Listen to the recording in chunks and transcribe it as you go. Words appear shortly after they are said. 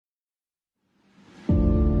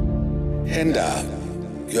And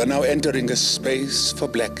you are now entering a space for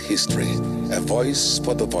Black history, a voice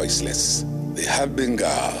for the voiceless. The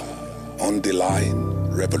Habinga on the line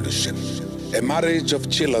revolution. A marriage of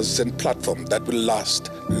chillers and platform that will last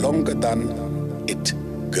longer than it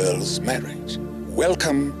girls' marriage.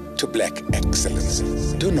 Welcome to Black excellence.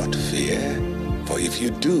 Do not fear, for if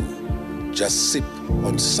you do, just sip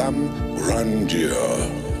on some grandeur.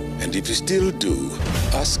 And if you still do,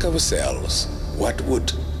 ask ourselves, what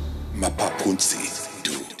would Mapapunzi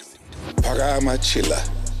do? Parama chilla,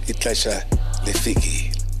 itlesha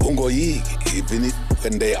lefiki. Ungoyigi, even if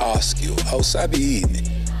when they ask you, how sabiini,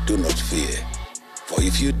 do not fear. For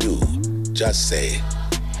if you do, just say,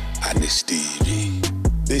 Anistivi.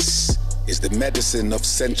 This is the medicine of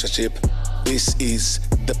censorship. This is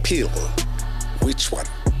the pill. Which one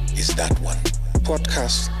is that one?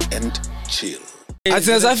 Podcast and chill. As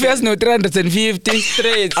Safia's no 350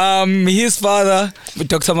 straight. His father,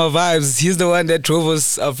 Dr. Vibes, he's the one that drove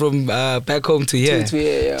us from back home to here.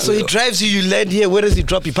 So he drives you land here. Where does he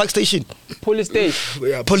drop you? Park station? Police station.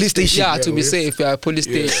 Yeah, police station. Yeah, to be safe, police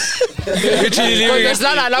station. Literally,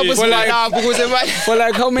 for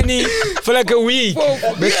like how many? For like a week.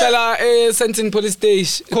 We sent in police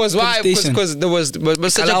station. Because why? Because there was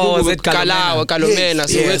such a group of Kalomena.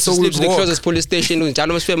 So we had to sleep to the closest police station.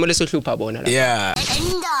 Yeah.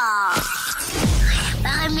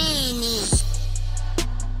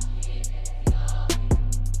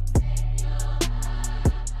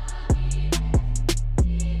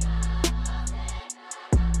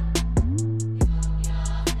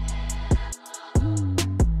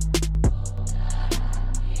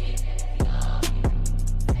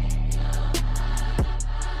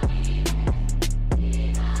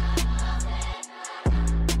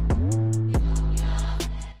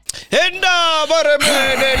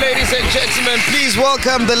 Ladies and gentlemen, please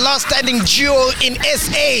welcome the last standing duo in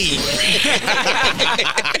SA.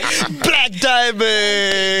 Black Diamond.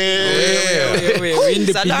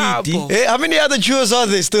 Hey, how many other duos are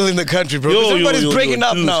there still in the country, bro? Everybody's breaking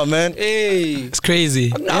up now, man. Hey, it's crazy.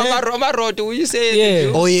 Amaroto, will you say?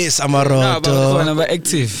 Yeah. Oh yes, Amaroto. I'm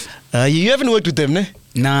active. You haven't worked with them, ne?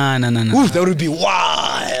 Nah. Ooh, that would be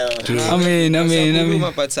wild. I mean.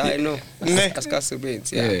 But I know. Yeah.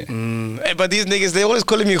 But these niggas, they always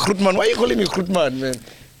calling me Grootman. Why are you calling me Grootman, man?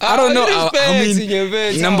 I don't know. I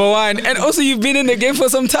mean, number one, and also you've been in the game for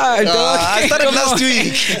some time. I started last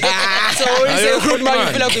week. So when you say Grootman, you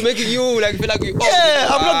feel like we're making you feel like you. Yeah,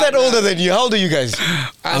 I'm not that older than you. How old are you guys?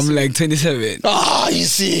 I'm like 27. You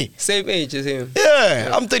see, same age as him. Yeah,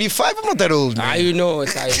 I'm 35. I'm not that old, man. You know,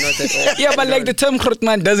 it's not that old. Yeah, but like the term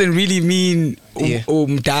Grootman doesn't really mean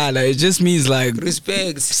umdala. It just means like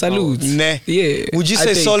respect, salute. Nah. Yeah. Would you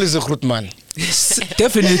say Sol is a Grootman?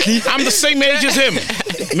 Definitely. I'm the same age as him.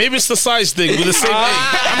 Maybe it's the size thing. We're the same age.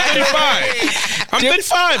 I'm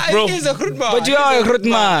 35, bro. He's a Grootman. But you are a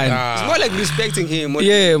Grootman. It's more like respecting him. More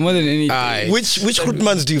than anything. Which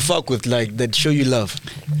Grootmans do you fuck with, like, that show you love?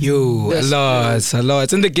 Yo, a lot.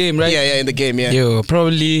 It's in the game, right? Yeah, in the game, yeah. Yo,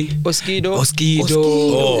 probably Oskido.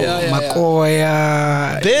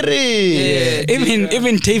 Makoya. Berry. Yeah.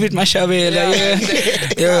 Even David Mashabela.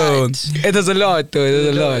 Yo, it is a lot, though. It is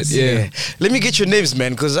a lot. Yeah. Let me get your names,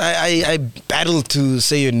 man, because I battle to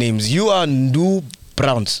say your names. You are Ndu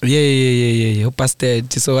Browns. Yeah. Pastor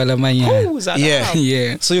Tisowala Manya.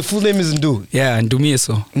 Yeah. So your full name is Ndu? Yeah,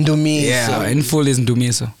 Ndumiso. Yeah, in full is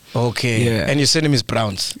Ndumiso. Okay. Yeah. And your surname is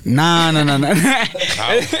Browns? Nah.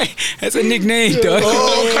 That's a nickname, though.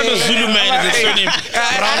 Oh, what kind of Zulu man is the surname?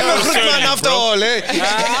 I'm a Grootman after all,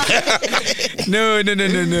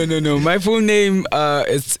 No. My full name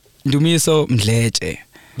is Ndumiso Mdleche.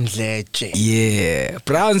 Yeah,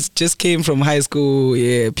 Browns just came from high school.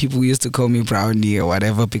 Yeah, people used to call me Brownie or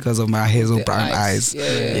whatever because of my hazel brown eyes.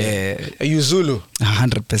 Yeah. Are you Zulu?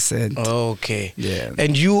 100%. Okay. Yeah.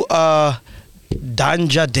 And you are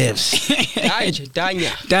Danja Devs.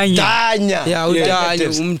 Danya. Yeah, Udanya,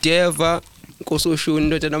 Umdeva.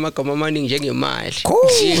 Kososhundo tena magama amaningi njengemali.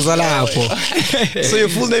 So your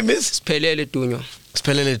full name is? Spelele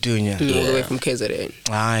Tunyo. Away from KZN.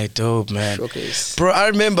 Alright, dope, man. Showcase. Bro, I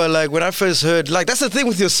remember like when I first heard, like that's the thing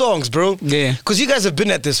with your songs, bro. Yeah. Because you guys have been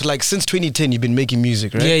at this like since 2010. You've been making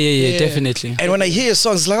music, right? Yeah, definitely. And when I hear your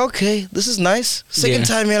songs, it's like, okay, this is nice. Second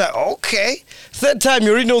time, you're like, okay. Third time,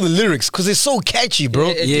 you already know the lyrics because they're so catchy,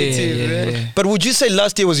 bro. Yeah. But would you say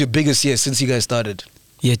last year was your biggest year since you guys started?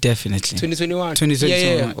 Yeah, definitely. 2021.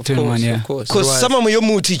 2021, of course. Because some of your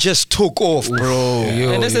Muthi just took off, bro.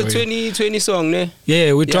 And that's a 2020 song, ne?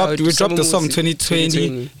 Yeah, we dropped the song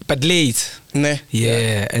 2020, but late. Nah.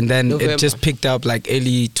 Yeah, and then November. it just picked up like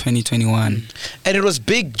early 2021. And it was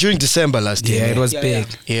big during December last year. Yeah, it was big.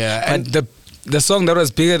 Yeah. But the song that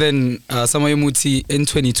was bigger than Samayo Muthi in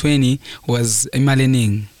 2020 was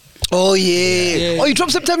Imalening. Oh yeah. Oh, you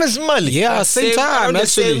dropped sometime as Mali. Yeah, same time. Around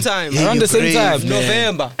actually. the same time. Around the same time.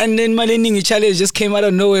 November. And then Malening challenge just came out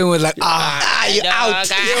of nowhere and was like, you're out.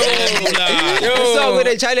 The song with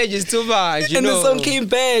the challenge is too much. And the song came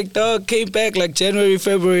back, dog. Came back like January,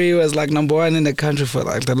 February. Was like #1 in the country for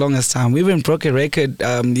like the longest time. We even broke a record,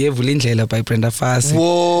 Vulindlela by Brenda Fassie.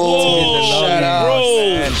 Whoa. Shout out,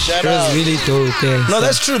 man. It was really dope. Yeah. No,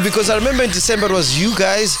 that's true because I remember in December it was you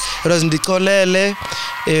guys, it was Ndikolele,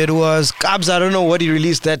 it was Kabs. I don't know what he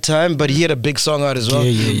released that time, but he had a big song out as well.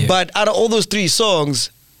 Yeah. But out of all those 3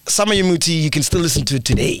 songs, Samayo Muthi you can still listen to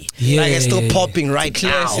today. Yeah, like it's still popping right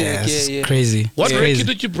now. Yeah, it's crazy. What It's record crazy.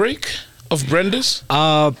 did you break of Brenda's?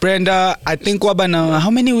 Brenda, I think Wabana, how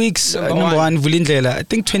many weeks? Number #1, Vulindlela. I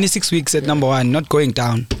think 26 weeks at #1, not going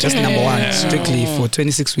down, just #1, strictly for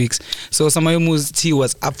 26 weeks. So Samayo Muthi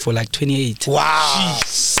was up for like 28. Wow.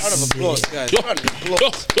 Round of applause, guys. It's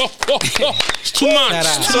too much.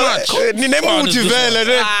 It's too much. Muthi vele,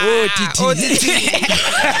 ne?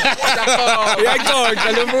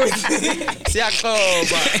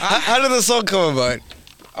 How did the song come about?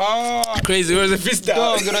 Oh, Crazy, it was a freestyle.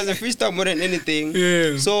 dog, it was a freestyle more than anything.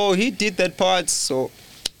 Yeah. So he did that part. So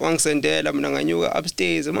wangisendela mina nganyuka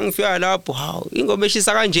upstairs mangifika lapho how ingoma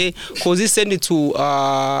eshisa kanje cause he sent it to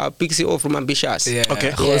Big CO from Ambitious. Yeah.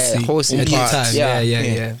 Okay. Hosi. At the time.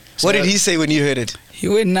 Yeah. What did he say when you heard it? He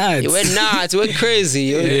went nuts. It went nuts, it went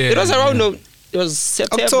crazy. It was around it was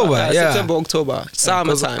September, September, October,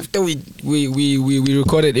 summertime. After we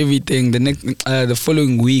recorded everything, the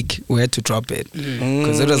following week we had to drop it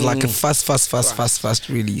because it was like a fast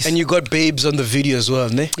release. And you got babes on the video as well,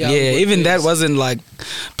 ne? Yeah, even that wasn't like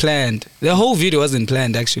planned. The whole video wasn't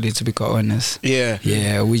planned actually, to be quite honest. Yeah.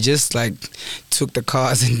 Yeah, we just like took the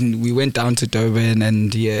cars and we went down to Durban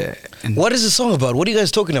and yeah. And What is the song about? What are you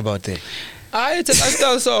guys talking about there? It's a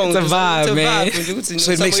lifestyle song. It's a vibe, man.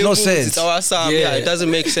 So it makes no sense. It's our song. Yeah. Yeah, it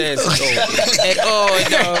doesn't make sense at all.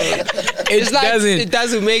 No. It's like doesn't. it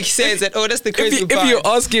doesn't make sense at all. That's the crazy part. If you're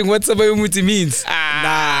asking what Samayo Muthi means,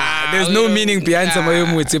 there's no meaning behind Samayo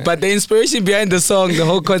Muthi. But the inspiration behind the song, the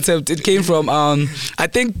whole concept, it came from I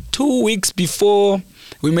think 2 weeks before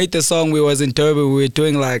we made the song. We was in Durban. We were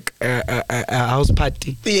doing like a house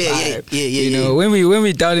party. Yeah. You know, when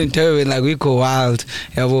we down in Durban, like we go wild.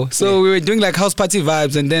 So we were doing like house party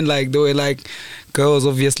vibes, and then like there were like girls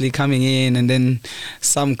obviously coming in, and then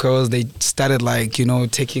some girls they started like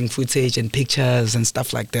taking footage and pictures and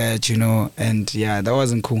stuff like that, and yeah, that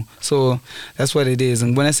wasn't cool. So that's what it is.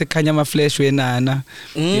 And when I say Kanyama Flesh, we nana,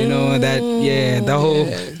 that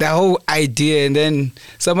whole idea, and then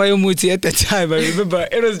Samayo Muthi at that time, I remember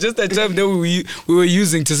it was just a term that we were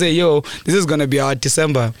using to say, yo, this is gonna be our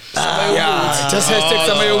December. Just hashtag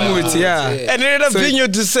Samayo Muthi, And it ended up being your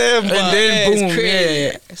December. and then boom,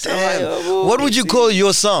 crazy. What would you call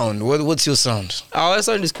your sound? What's your sound? Our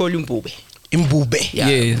song is called Imbube. Imbube.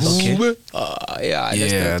 Yes. Okay.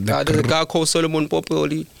 There's a guy called Solomon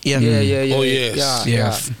Popoli. Yeah. Oh, yes.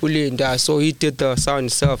 Yeah. So he did the sound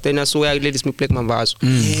himself. Then that's why Ladies Make Black Mambazo.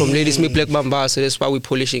 From Ladies Make Black Mambazo, that's why we're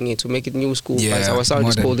polishing it to make it new school. Yeah, But our sound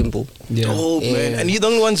is called Imbube. Oh man! And you're the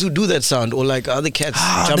only ones who do that sound, or like other cats?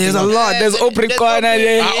 jumping There's a on? lot. There's Opry Corner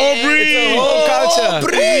there. It's a whole culture.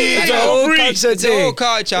 It's a whole culture It's a whole thing.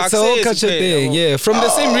 culture. It's a whole culture thing. Yeah, from the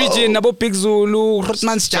same region, Nabo Big Zulu,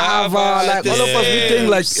 Rotman's Java, like all of us, we think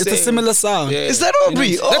like it's a similar sound. Is that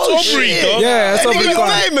Aubrey? That's Aubrey, shit. dog. Yeah, that's I Opry think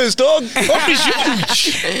Corner. he's famous, dog. Aubrey's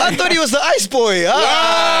huge. I thought he was the ice boy.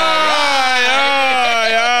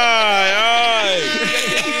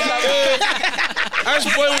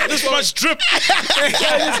 Ice boy with this much drip.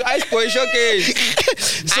 Ice boy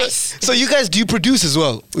showcase. So you guys, do you produce as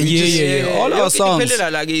well? Yeah. All our songs.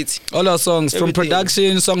 All our songs, from Everything.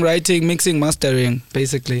 production, songwriting, mixing, mastering,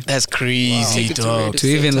 basically. That's crazy, Take it to dog. radio To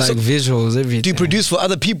even like visuals, everything. Do you produce for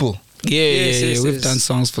other people? Yeah. Yes, We've yes. done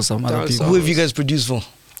songs for some other Done people. Who have you guys produced for?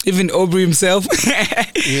 Even Aubrey himself.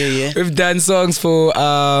 Yeah. We've done songs for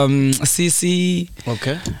CC.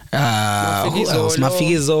 Okay. Who else?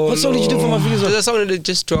 Mafigizolo. What song did you do for Mafigizolo? There's a song that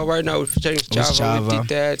just dropped right now with featuring Java. Java. We did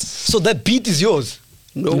that. So that beat is yours?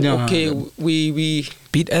 No. Okay. We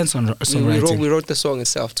Beat and songwriting. we wrote the song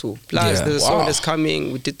itself too. Plus Yeah. there's a song that's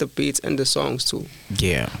coming. We did the beats and the songs too.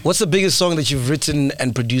 Yeah. What's the biggest song that you've written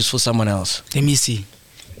and produced for someone else? Let me see.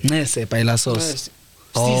 Nese Paila Sauce.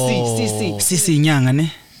 CC Nyanga,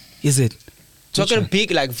 ne? Is it? Talking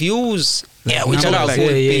big like views. Yeah, which number are like-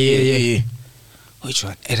 good. yeah. Which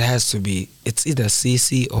one? It has to be. It's either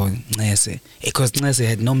CC or Nese. Because Nese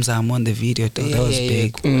had Nomzam on the video. That was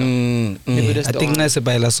big. Maybe that's I the think one. Nese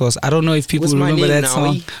by La Sauce. I don't know if people What's my remember name that now,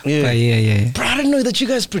 song. eh? But yeah. Bro, I didn't know that you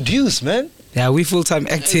guys produce, man. Yeah, we full-time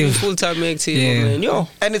active. Full-time active, Yeah. man. Yo.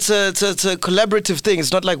 And it's a collaborative thing.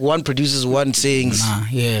 It's not like one produces, one sings. Nah,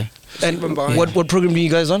 yeah. And what program are you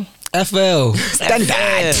guys on? FL.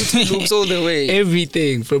 Standard. Loops all the way.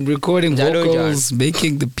 Everything from recording Jalo vocals,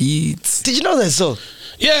 making the beats. Did you know that song?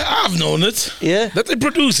 Yeah, I've known it. Yeah. That they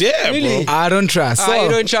produce, yeah, Really? bro. I don't trust. You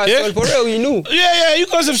don't trust Yeah. for real, you knew. Yeah, you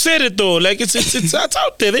guys have said it though. Like it's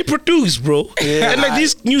out there. They produce, bro. Yeah. And like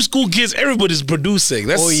these new school kids, everybody's producing.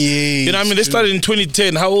 That's, Oh, yeah, you know what I mean? They started in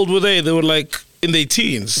 2010. How old were they? They were like in their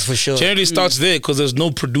teens. For sure. Generally starts there because there's no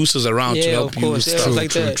producers around to Yeah, help of you course. with Yeah, stuff.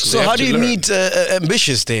 like that. So They how have do to you learn. meet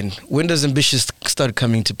Ambitious then? When does Ambitious start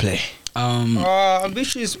coming to play?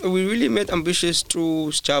 Ambitious, we really met Ambitious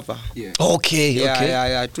through Java. Okay.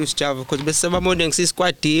 Yeah, through Java. Because besema morning is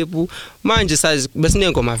quite deep. Manje says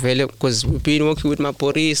besinengoma vele because we've been working with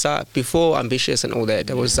Maporisa before Ambitious and all that.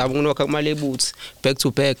 There was Zabunoka Male Boots back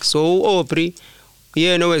to back. So Opri.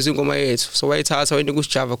 Yeah, no way ngoma yethu. So wayithatha went ku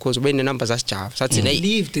Java because when the numbers as Java. Sathi I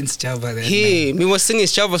lived in Java then. he was singing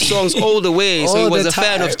Java songs all the way, so All he was the a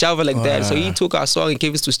fan time. of Java like that. So he took our song and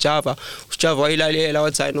gave it to Java. Java, wayilalela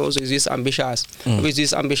wathi I know so is this ambitious. Is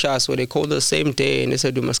this ambitious? So they called the same day and they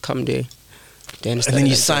said you must come there. And then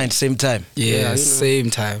you signed same time. Yeah, Yeah, you know. same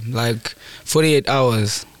time. Like 48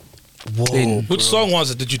 hours. Whoa. Which song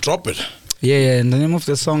was it? Did you drop it? Yeah. And the name of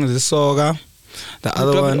the song is Soga. The We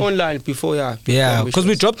other dropped it one. online before, yeah. Yeah, because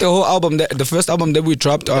we dropped the whole album. The first album that we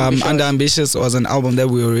dropped, Under Ambitious, was an album that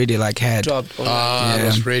we already like had. dropped online. I Yeah.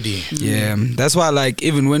 was ready. Yeah, that's why like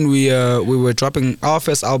even when we were dropping our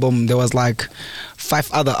first album, there was like 5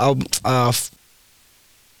 other albums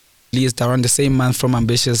released around the same month from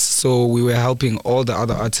Ambitious. So we were helping all the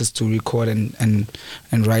other artists to record and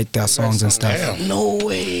write their songs and stuff. Damn. No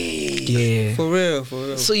way. Yeah. For real, for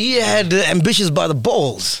real. So you had Ambitious by the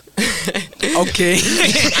balls. Okay.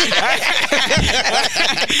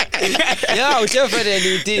 Yeah,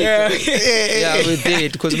 definitely we did. Yeah, we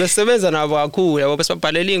did. Because besebenza nabo kakhulu yabo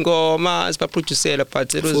besibhalela ingoma sibaproducela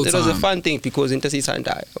but it was a Full-time. fun thing because into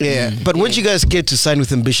sithandayo. Yeah. But when you guys get to sign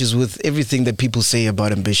with Ambitious, with everything that people say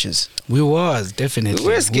about Ambitious, We was definitely.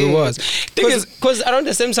 We were scared. was. Thing is, Because around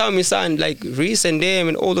the same time we signed, like Reese and them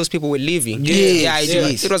and all those people were leaving. Yes, Yeah,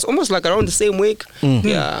 yes. it was almost like around the same week.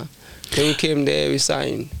 Yeah. Then we came there, we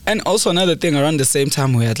signed. and also another thing around the same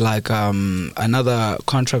time we had like another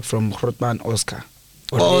contract from Grootman Oscar.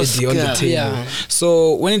 Already on the Oscar. table. Yeah.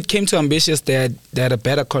 So when it came to Ambitious, they had a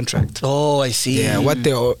better contract. oh, I see. Yeah, what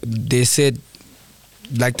they said,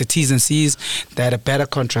 like the T's and C's, they had a better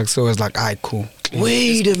contract. So it was like, alright, cool.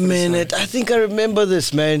 Wait a minute. I think I remember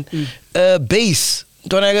this, man. Bass.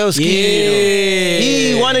 Donagowski. Yeah.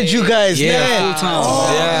 He wanted you guys, Yeah, man. full time.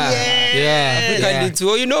 Oh, Yeah. African did too.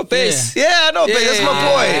 Oh, you know bass. Yeah, I know, Bass. That's my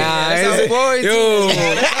boy. That's our boy. Yo. Oh,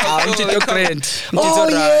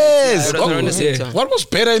 yes. Yeah, around the same time. What was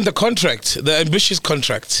better in the contract? The Ambitious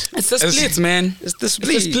contract? It's the splits, man. It's the It's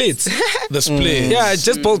the splits. The split. Yeah, it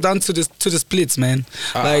just boils down to the splits, man.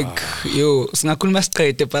 Like, yo, singakhuluma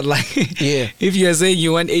straight, but like, Yeah. if you're saying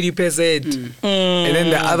you want 80%, and then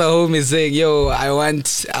the other home is saying, yo,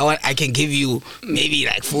 I can give you maybe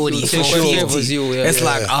like 40, For 50. sure. It was you, yeah. It's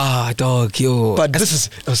like, dog, yo. But this is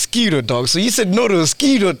a mosquito dog. So you said no to a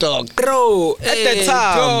mosquito dog. Bro, at Hey, that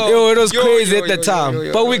time, dog. yo, it was Yo, crazy yo, at the yo, time. yo,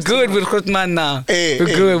 yo, but yo, we're yo, good with Grootman now. Hey,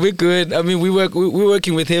 We're good. I mean, we're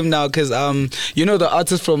working with him now because you know the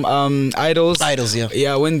artists from Idols. Idols, yeah.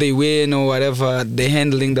 Yeah, when they win or whatever, they're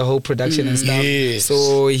handling the whole production and stuff. Yes.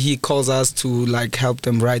 So he calls us to like help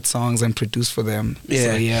them write songs and produce for them.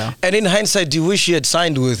 So, yeah. And in hindsight, do you wish you had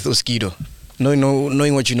signed with Mosquito?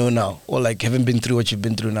 Knowing what you know now, or like having been through what you've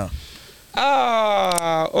been through now.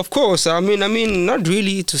 Of course. I mean, not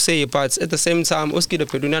really to say, but at the same time, uskida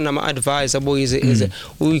peduna nama advice abo is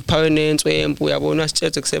we parents we yabona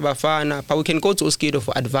sicethe kusebafana, but we can go to Uskido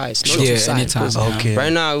for advice, not Yeah, to sign. anytime. 'Cause Okay.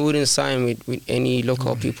 Right now, we wouldn't sign with any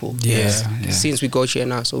local people. Yeah. Since we got here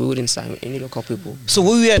now, so we wouldn't sign with any local people. So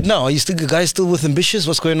where we at now? Are you still guys still with Ambitious?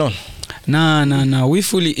 What's going on? Nah. We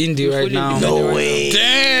fully indie We right fully now. indie. No way.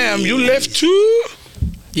 Damn, you left too?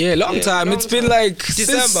 Yeah, long time. long It's been like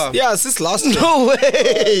December. since last year. No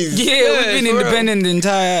way. Yeah, we've been for real. independent the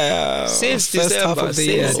entire Since first half December, of the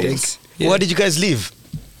year, I think. since. Yeah. Why did you guys leave?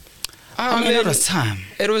 I mean, it was time.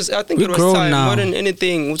 I think We're it was grown time now. more than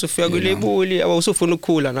anything. Also, I was so fun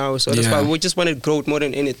cooler now. So that's why we just wanted growth more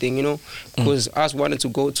than anything, you know, because us wanted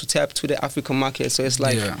to tap to the African market. So it's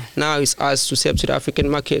like now it's us to tap to the African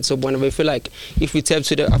market. So when we feel like if we tap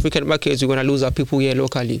to the African markets, we're gonna lose our people here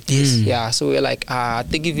locally. Yeah. So we're like, I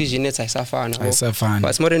think if vision is but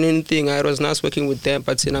it's more than anything. I was not working with them,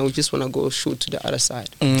 but now we just wanna go shoot to the other side.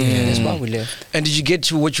 That's why we left. And did you get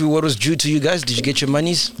to what was due to you guys? Did you get your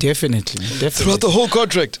monies? Definitely. Throughout the whole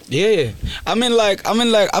contract? Yeah. I mean, like,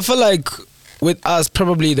 I feel like with us,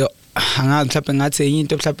 probably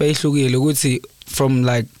from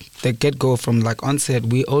like the get-go, from like onset,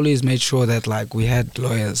 we always made sure that like we had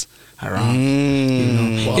lawyers around.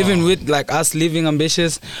 You know? Even with like us living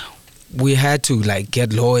ambitious, we had to like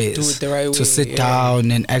get lawyers Do it the right to way, sit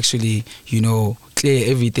down and actually, you know,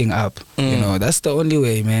 clear everything up. You know, that's the only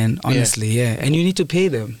way, man. Honestly, and you need to pay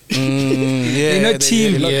them. They're not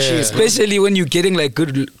cheap, especially when you're getting like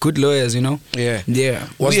good lawyers. You know. Yeah.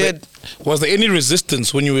 Was there any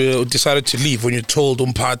resistance when you decided to leave? When you told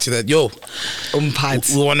Umpati that we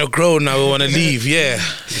want to grow now, we want to leave?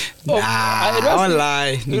 I won't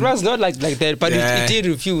lie. It was not like that, but it did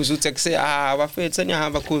refuse. It like say,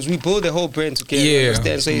 because we build the whole brand together.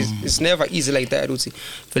 Understand? So it's never easy like that.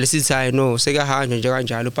 Felicity, I know. But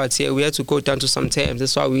we had to go down to some terms.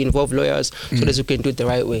 That's why we involve lawyers so that we can do it the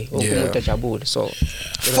right way. So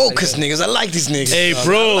focus, niggas. I like these niggas. Hey,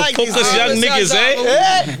 bro, like focus young niggas,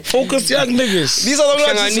 Focus young niggas. These are the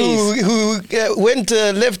ones who went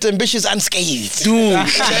left ambitious unscathed. Dude.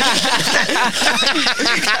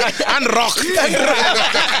 Unrocked.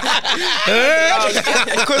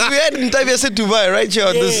 Because we had Ntavia said Dubai right here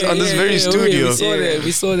on this very studio.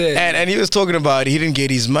 We saw that. And he was talking about he didn't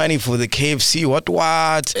get his money for the KFC. What?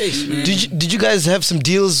 Did you guys have some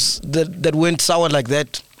deals that went sour like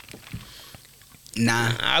that?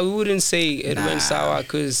 Nah, I wouldn't say it went sour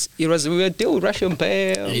because we were dealing with Russian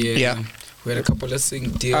Bell. Yeah. We had a couple of sing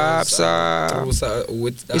deals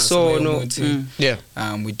with Muthi.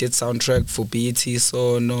 We did soundtrack for BET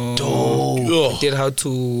Sono. Dope. We did how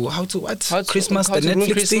to Christmas, the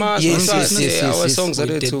Netflix thing. Yes. Our songs we are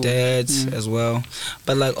there did too. that as well.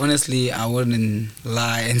 But like honestly, I wouldn't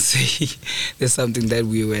lie and say there's something that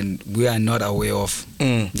we are not aware of.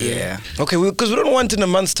 Yeah. Okay, because we don't want in a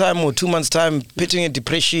month's time or 2 months' time pitching a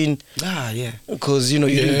depression. Because you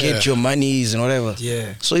didn't get your monies and whatever.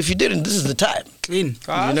 Yeah. So if you didn't, this is the time. Clean.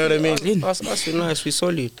 You know what I mean? Clean. Us we nice, we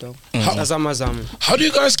solid though. How do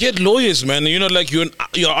you guys get lawyers, man? You know, like you're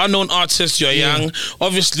unknown artist, you're young.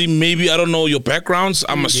 Obviously, maybe I don't know your backgrounds.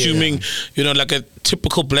 I'm assuming, like a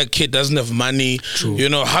typical black kid doesn't have money. True. You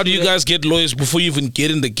know, how do you guys get lawyers before you even get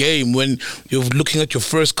in the game? When you're looking at your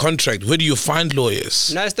first contract, where do you find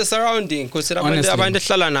lawyers? Nice the surrounding, because they don't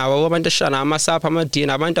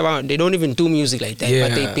even do music like that,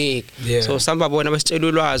 but they big. So some people when I was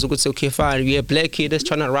say, okay, fine, you're a black kid that's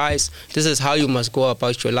trying to rise. This is how you must go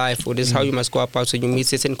about your life, or this is how you must go about so you meet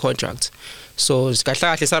certain contracts. So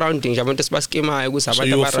surrounding abantu sibaskema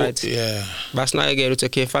ukuthi right. Basinakekela ukuthi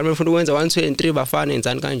okay fine mfuna ukwenza 1 2 and 3 bafana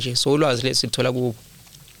enzani kanje. So ulwazi lethu sithola kubo.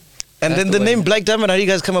 And then the name Black Diamond, how do you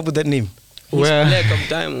guys come up with that name? Well, Black of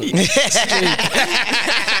Diamond.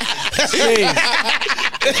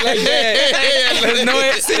 Like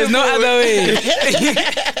that. There's no other way.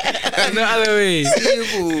 There's no other way.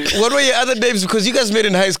 What were your other names? Because you guys met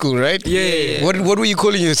in high school, right? Yeah. What were you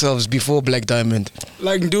calling yourselves before Black Diamond?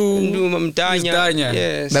 Like Danya.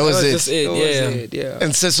 Yes. That was it. Just it. Yeah.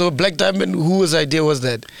 And so Black Diamond, whose idea was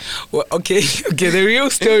that? Well, okay. The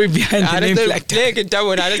real story behind the name Black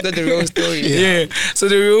Diamond. That's not the real story. Yeah. So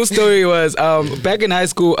the real story was back in high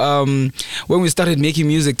school when we started making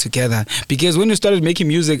music together. Because when we started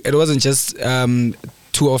making music, it wasn't just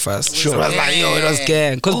two of us. Sure. So it was like, it was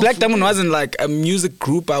gang. Because Black Diamond wasn't like a music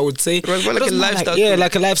group, I would say. It was more like a lifestyle.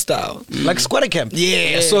 Like a lifestyle. Like Squatter Camp?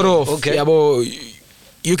 Yeah, sort of. Okay. Yeah, but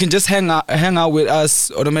you can just hang out with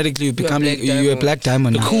us, automatically you're a Black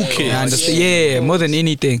Diamond. The cool kid. Yeah, more than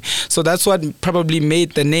anything. So that's what probably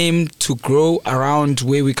made the name to grow around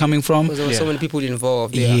where we're coming from. Because there were so many people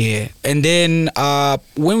involved. Yeah. And then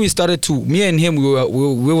when we started to, me and him,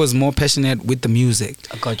 we was more passionate with the music.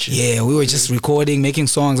 I got you. Yeah, we were just recording, making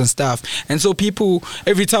songs and stuff. And so people,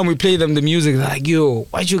 every time we play them the music, they're like, yo,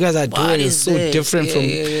 what you guys are doing is so different from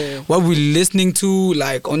what we're listening to,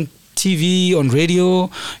 like on TV, on radio,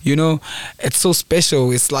 it's so special.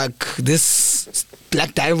 It's like this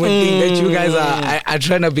Black Diamond thing that you guys are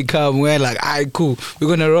trying to become. We're like, alright, cool. We're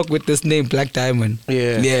gonna rock with this name, Black Diamond.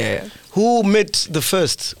 Yeah. Who met the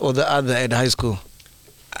first or the other at high school?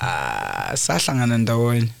 Sahlangana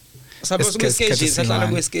ndawonye. Suppose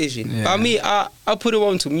occasion. But me, I put it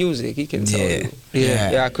on to music. You can tell.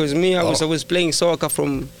 Yeah. Because me, I was playing soccer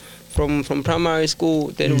from primary school.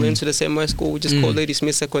 Then we went to the same school. We just called Lady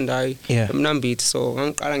Smith Secondary. From Nambit. So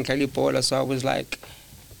I'm Calipola. So I was like,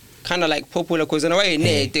 kind of like popular because in a way,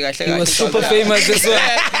 he was super famous as well.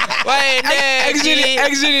 Actually,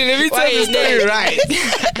 let me tell the story right.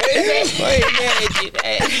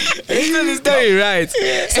 Let me tell the story right.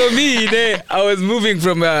 So me, I was moving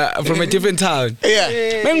from a different town.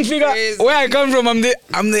 Man, figure where I come from. I'm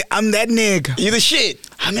that nigga. You the shit.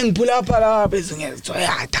 I mean, pull up,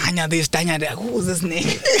 Tanya this, Tanya that. Who's this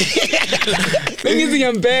nigga?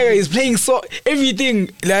 He's playing so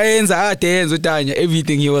everything.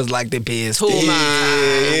 Everything he was like the best.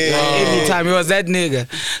 Every time he was that nigga.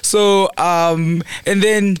 So and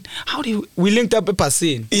then we linked up a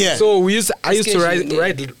passing. So I used to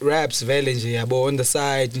write raps on the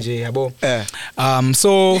side.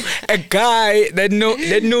 So a guy that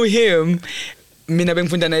knew him. Mina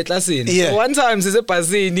bengifunda naye eklasini. So one time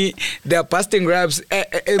sisebhasini they're busting raps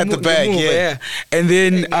at the back. And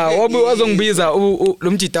then wazongibiza lo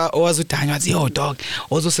mjita owazudanya wathi yo dog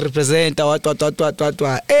ozorepresenta what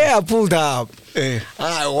I pulled up.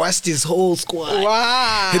 I watched his whole squad.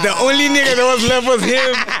 Wow. The only nigga that was left was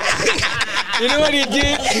him. You know what he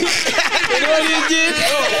did?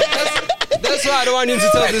 That's why I don't want him to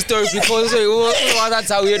tell the story because that's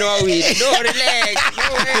how you know we. No, relax.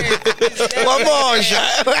 This is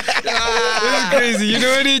crazy. You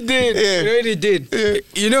know what he did?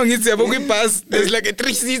 You know, we pass. There's like a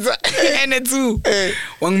 3-seater and a 2.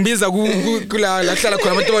 Wangbiza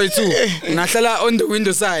on the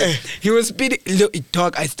window side. He was speeding. Look,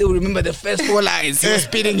 dog, I still remember the first 4 lines. He was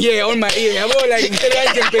speeding here on my ear.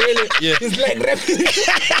 He's like rapping.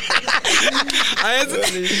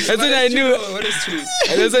 That's when I knew.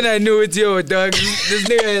 That's when I knew it's yo, dog. This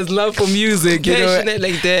nigga has love for music, you know.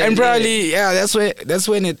 Like that, and probably, that's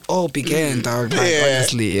when it all began, dog. Like,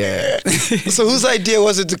 honestly, So whose idea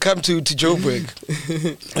was it to come to Joburg?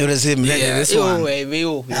 It was him. This one.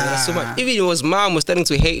 So much. Even his mom was starting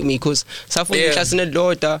to hate me because just in a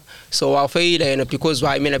daughter. So I failed, because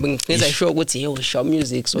I mean I've been sure what's show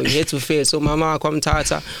music, so you had to fail. So mama come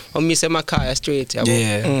tata, or me say my car straight. So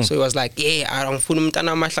it was like, I don't fool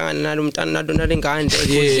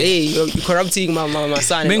you're corrupting my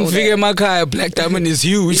son. Figure my car, Black Diamond is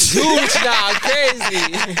huge. Huge now,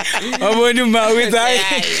 crazy.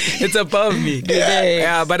 It's above me.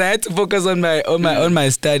 But I had to focus on my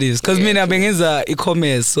studies because I've been in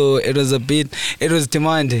e-commerce, so it was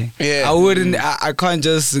demanding. I can't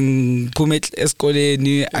just commit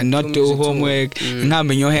escoleni and not do homework.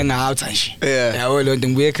 Hang out and shit.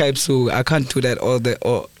 So I can't do that all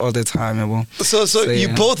the time. So you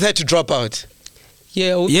both had to drop out.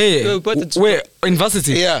 Where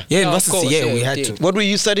university? University. We had to. What were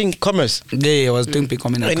you studying? Commerce. I was doing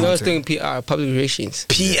becoming and I was doing PR, public relations.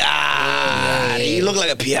 PR. You look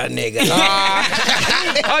like a PR nigga.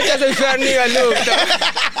 How does a PR nigga look?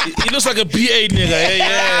 He looks like a PA nigga.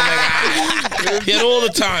 He had all the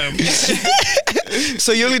time.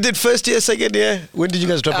 So you only did first year, second year? When did you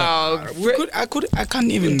guys drop out? I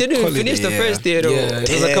can't even. Didn't even finish the first year though. It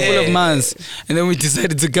was a couple of months, and then we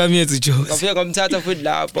decided to come here to Joe's. Let's go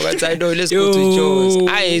to Joe's.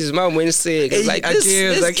 His mom went sick. It's like this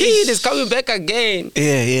kid is coming back again.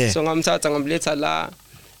 So I'm later la.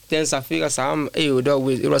 Then Safika Sam, it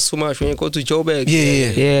was so much when you go to Joburg.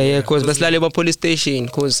 Because Baslale police station,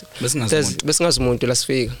 because there's more to Las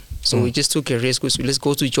Vegas. So we just took a risk. Let's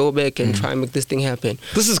go to Joburg and try and make this thing happen.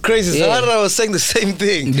 This is crazy. So I was saying the same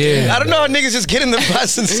thing. I don't know how niggas just get in the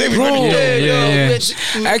bus and say,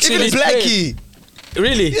 Actually, Blaqui.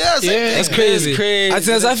 Really? Yes. That's crazy. As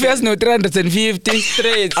Safia's no 350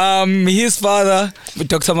 straight. His father,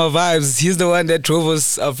 Dr. Vibes, he's the one that drove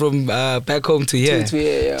us from back home to here.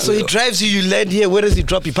 So he drives you land here. Where does he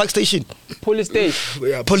drop you? Park station? Police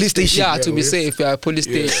station. Police station. Yeah, to be safe, police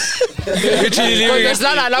station. Literally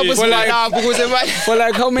for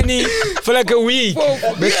like how many? For like a week.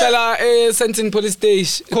 Sentin police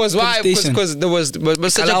station. Because why? Because there was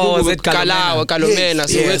such a good Kalomena.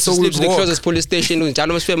 So we had to sleep to the closest police station. So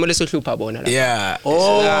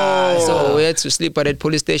we had to sleep at that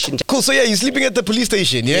police station. Cool. So you're sleeping at the police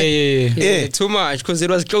station, yeah? Too much because it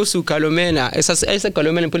was close to Kalomena. It's a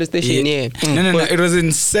Kalomena police station, No. It was in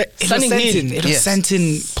Sentin. It was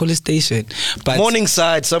Sentin police station. But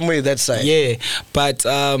Morningside, somewhere that side. Yeah, but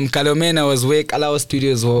Kalomena was where Kalawa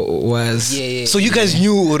Studios was. So you guys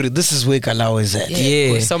knew this is where Kalawa is at.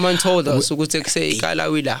 Yeah. Someone told us, say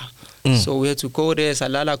Kalawila. So we had to go there,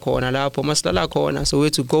 salala khona lapho, masilala khona. So we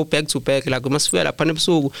had to go back to back. Like we must feel lapha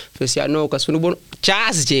ebusuku, fesiyanoka, sifuna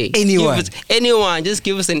just J. Anyone, just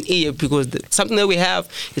give us an ear because something that we have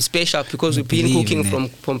is special because we've been cooking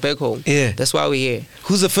from back home. Yeah. That's why we're here.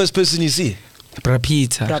 Who's the first person you see?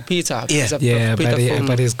 Prapita. Yeah,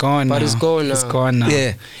 but it's gone now. But it's gone now. It's gone now.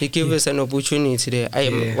 Yeah. He gave us an opportunity there.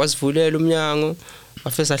 I was vulela umnyango.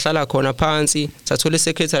 Afisa hlala khona phansi. Sathola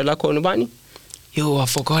secretary la khona ubani? Yo, I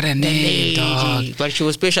forgot her name, dog. But she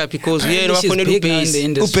was special because we she's big in the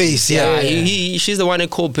industry. Upace, yeah. She's the one that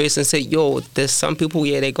called Pace and said, yo, there's some people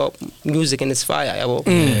here, they got music and it's fire.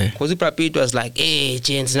 Because Prapit was like, hey,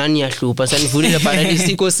 gents, nani yahlupa, sanivulile bana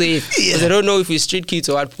siko safe. Because I don't know if we're street kids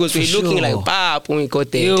or what, because we're looking like pap when we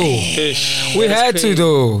got there. Yo, we had to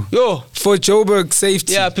though. Yo. For Joburg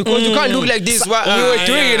safety. Yeah, because you can't look like this. We were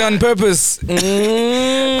doing it on purpose.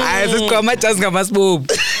 I just come at us, yeah,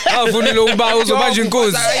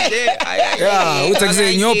 what's like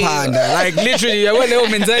saying no panda? Like literally, I went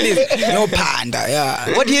home and said no panda.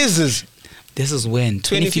 Yeah. What year is this? This is when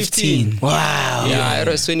 2015. Wow. Yeah, it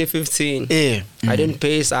was 2015. Yeah. I didn't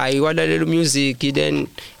pace. I wanted a little music. He then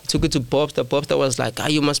took it to Bobster. Bobster was like,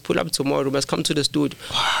 you must pull up tomorrow. You must come to the studio.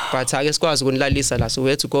 But I guess so we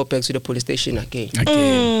had to go back to the police station again.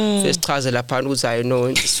 First chaza la phansi I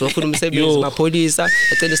know so ufuna umsebenzi mapholisa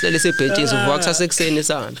ecela silele sebhentshini uvuka kusasa ekseni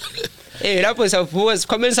sana. Lapho savuka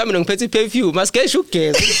sikhomeni sami ngiphethe perfume masikesh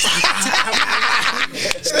ugeza.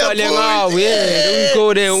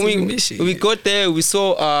 We got there, we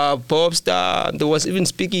saw Bobster, there was even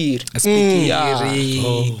Speaky.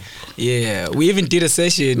 Yeah, we even did a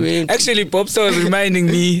session. Actually, Bobster was reminding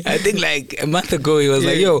me, I think like a month ago, he was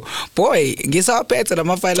like, yo, boy, guess how pets I'm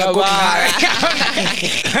going to I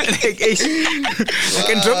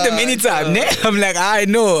can drop them anytime. I'm like, I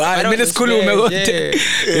know. I'm in school.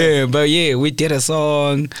 Yeah, but yeah, we did a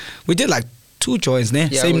song. We did like 2 joints,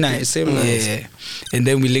 same night. Yeah. And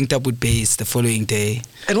then we linked up with Bass the following day.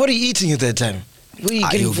 And what are you eating at that time? What are you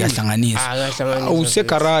getting food?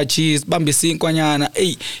 Karachi, Bambi Sinkwanyana.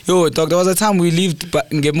 Hey, yo, dog, there was a time we lived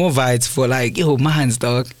in Movites for like, yo, man's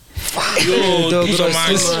dog. Yo, dog, it was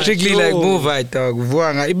just strictly like Movite, dog.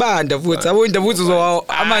 Vuanga, ibanda futhi. Abo indabuzo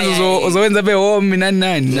amanzi uzowenza be home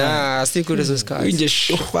nani. Nah, sikho lezo sikhathi.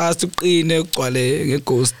 Nje fast uqine ugcwale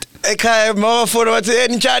ngeghost. Ekhaya mawafona wathi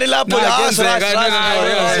njani lapho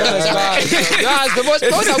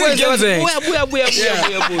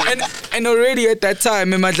and already at that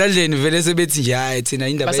time emadladleni vele sebethi nje hayi thina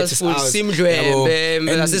indaba yethu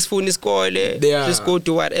simdlwembe asisifuna isikole just go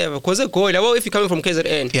to whatever because a goal if you're coming from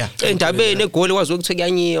KZN endabeni egoli kwazi ukuthi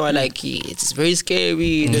kuyanyiwa like it's very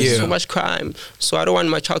scary, there's so much crime, so I don't want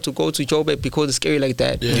my child to go to Joburg because it's scary like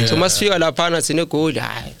that. So must feel lapha nathi negoli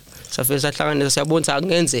hayi safisa hlangana siyabonza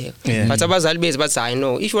akungenzeka but abazali bethu bathi I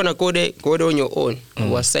know if you want to go there on your own.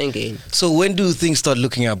 Was saying. So when do things start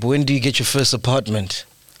looking up? When do you get your first apartment?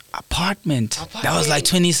 That was like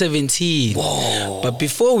 2017. Whoa. But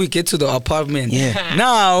before we get to the apartment,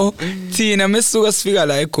 now Tina Mesuga Sfiga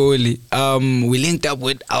like Kohli, we linked up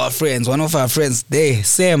with our friends, one of our friends there,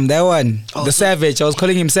 Sam, that one, the Savage. I was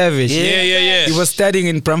calling him Savage. Yeah. He was studying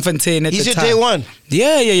in Braamfontein at the time. He's your day one.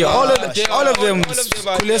 Yeah. All of them.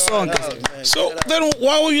 So then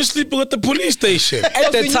why were you sleeping at the police station?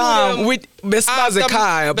 At the time, with Bespa's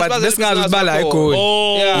car, but Bespa's was Bala Kohli.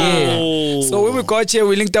 Yeah. So when we got here,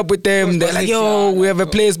 we linked up with them. They're like, yo, we have a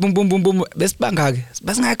place, boom. Bespa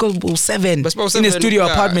goes 7 in a studio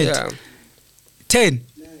apartment. 10.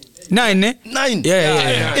 9, eh? 9.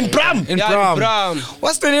 Yeah. In Bram.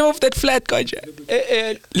 What's the name of that flat, Kocha?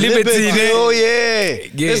 Liberty. Oh, yeah.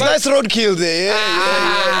 There's nice roadkill there.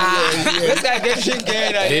 This guy gets shit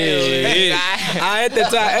At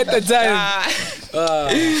the time. So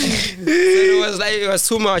it was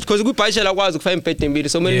too much because we bachelor was find pet mbili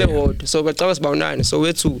so many hold so but was about 9 so we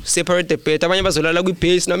had to separate the pet abanye bazolala kwi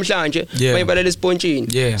base namhlanje abanye balala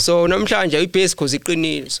espontshini so namhlanje i base because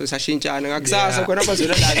iqinile so sashintshana ngakusasa khona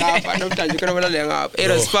bazolala lapha namhlanje khona balala ngapha it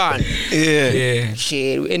was fun.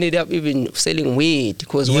 Shit, we ended up even selling weed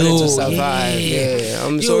because we wanted to survive.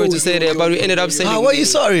 I'm sorry to say that but we ended up selling why are you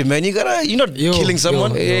sorry, man? You're not killing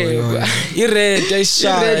someone. You're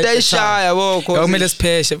shy. Kumele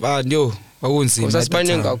sipheshe abantu yo Kwakunzima Because at the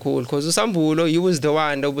asibaningi time. kakhulu because uSambulo he was the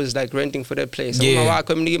one that was like renting for that place. Yeah. Uma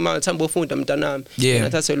wakho emnika imali Thambo ufunda mntanami. Yeah.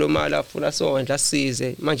 Nathathe lo mali afuna sondla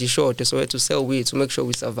size manje short so we had to sell weed to make sure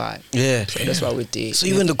we survive. Yeah. So that's what we did. So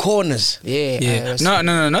even the corners. Yeah. No,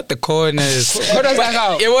 not the corners. Corners like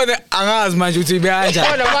how? It was angazi manje ukuthi ibeyanja.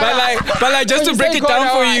 But like just to break it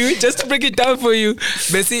down for you,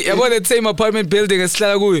 bese yabo that same apartment building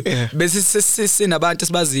esihlala kuyo. Bese sinabantu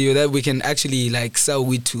esibaziyo that we can actually like sell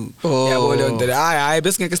weed to. Yabo lo nto. Hayi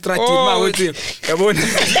bese ngeke strategi mawuthi yabo.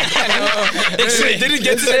 It didn't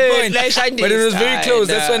get to that point. But it was very close.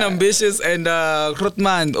 That's when Ambitious and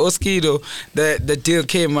Grootman, Oskido, the deal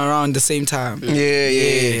came around the same time.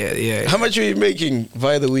 Yeah. How much were you making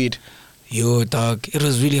via the weed? Yo dog, it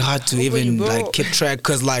was really hard to even like keep track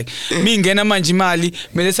cause like mi ngena manje imali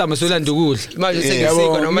mele samaswela ndukudla Manje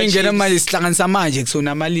sengisiko noma mi ngena chips. manje sihlanganisa manje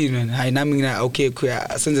kusona malini hayi nami ngina okay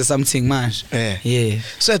senze something manje yeah.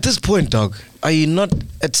 So at this point, dog, are you not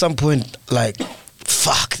at some point like,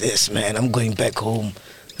 fuck this, man, I'm going back home.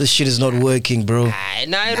 This shit is not working, bro.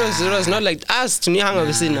 Nah, it was not like us to nihanga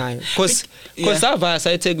besinayo cause sava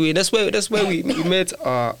eThekwini that's where we met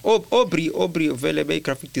Aubrey vele be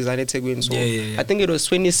graphic designer eThekwini. So I think it was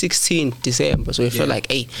 2016 December. So we felt like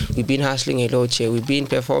hey, we've been hustling a lot here, we've been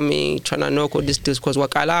performing, trying to knock all this cause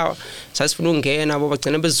wakala sasifuna ungena abo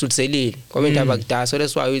bagcina bezizutselile ngoba indaba kudala. So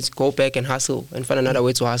that's why we go back and hustle and find another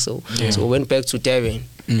way to hustle. So we went back to Devon.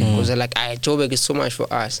 Because they're like, Joburg is so much for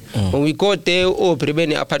us. When we got there,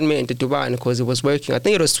 Bribeni apartment at Dubai because it was working. I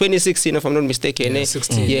think it was 2016 if I'm not mistaken.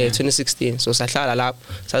 2016. So sahlala lapho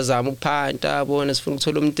sazama ukuphanta bona sifuna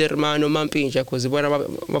ukuthola umntirmano mampintsha because ibona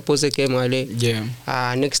bapose game ngale.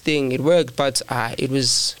 Next thing it worked but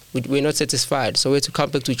we're not satisfied. So we had to come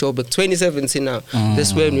back to Joburg 2017 now.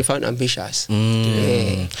 That's when we found Ambitious.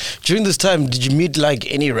 During this time, did you meet like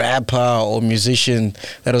any rapper or musician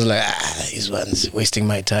that was like, these ones wasting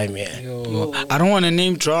my time here? Yo, I don't want to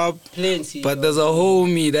name drop, but there's a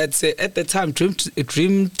homie that said at the time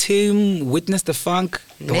Dream Team, Witness the Funk,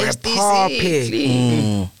 they were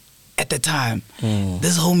popping. At the time,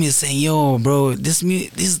 this homie is saying, "Yo, bro, this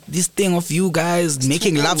thing of you guys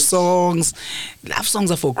making love songs are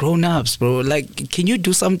for grown-ups, bro. Like, can you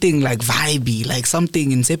do something like vibey, like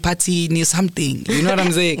something in say party something? You know what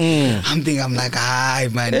I'm saying? I'm like,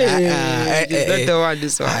 man, Not the one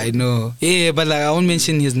this one. I know, yeah, but like I won't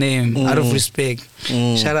mention his name out of respect.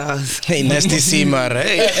 Shout out, Hey, nasty Sima,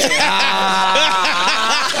 right?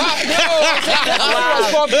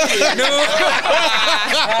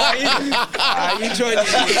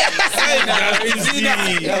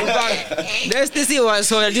 That's the scene was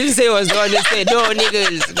so I didn't say it was the one that said no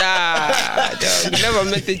niggas. Nah, never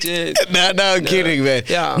met the jet. Nah, I'm kidding, man.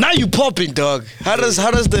 Yeah. Now you popping, dog. How does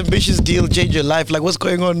the Ambitious deal change your life? Like, what's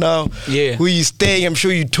going on now? Yeah. Where you staying? I'm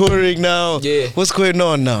sure you're touring now. Yeah. What's going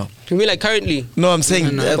on now? You mean like currently? No, I'm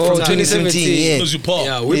saying No. from 2017, 2017. Because you pop.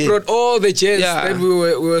 Yeah, we brought all the jets Yeah. that we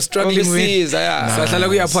were struggling Overseas, with. yeah. So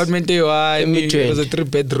nice. Apartment it mid-range. was a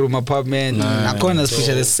 3-bedroom apartment. Nakhona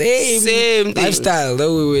sisho the same thing. lifestyle that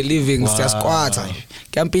we were living. Siyasquata.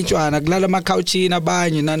 Kampinchwana kulala makauchini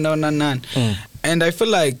abanye nan. And I feel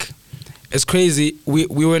like it's crazy. We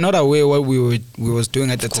were not aware what we was doing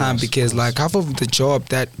at the time because like half of the job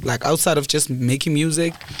that like outside of just making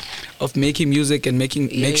music and make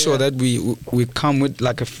sure that we come with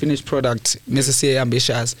like a finished product, necessarily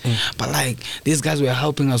ambitious. But like these guys were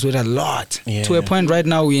helping us with a lot. To a point right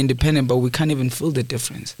now we're independent, but we can't even feel the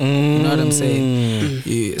difference. You know what I'm saying?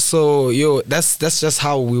 Yeah. So that's just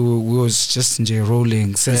how we was just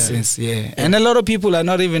rolling since. And a lot of people are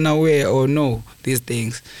not even aware or know these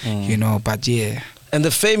things. You know, but yeah. And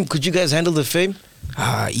the fame, could you guys handle the fame?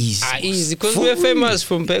 Easy. Because we're famous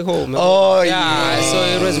from back home. Oh, yeah. So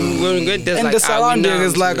it was when we went there. And like, the surrounding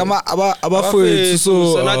is like Abafowethu,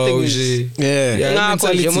 so nothing is. Yeah.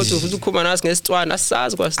 Nje umuntu futhi ukhuluma nathi ngesitswana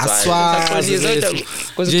asazi Aswazi.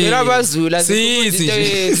 because phela abazulu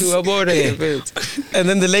yabona. And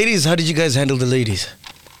then the ladies, how did you guys handle the ladies?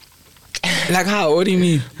 Like how? What do you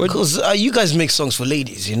mean? Because you guys make songs for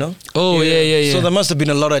ladies, you know? Oh yeah. So there must have been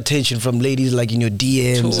a lot of attention from ladies, like in your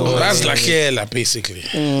DMs. That's like Hela, basically.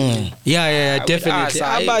 Yeah, definitely.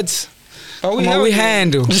 But we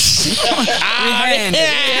handle. We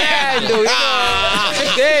handle.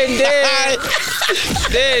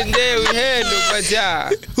 Then we handle, but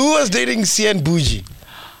yeah. Who was dating Cian Bougie?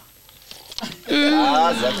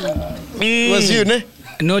 Was you, ne?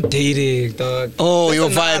 Not dating, dog. Oh, you're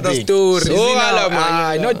Another vibing. story. So,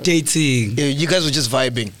 not dating. Yeah, you guys were just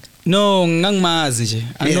vibing. No, ngangmazi nje.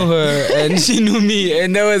 I know her and she knew me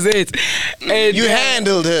and that was it. And You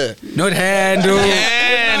handled her. not handle.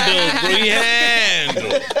 Handle, bro,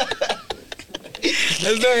 handle.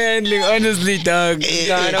 There's no handling, honestly, dog.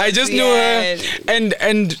 I just knew her, and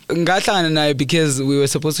ngahlangana nayo because we were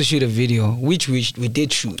supposed to shoot a video, which we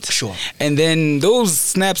did shoot. Sure. And then those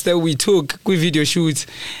snaps that we took, we video shoots.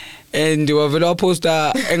 And wavela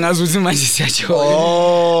poster engazuthi manje siyachoka.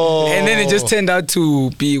 Oh. And then it just turned out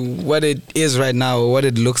to be what it is right now, what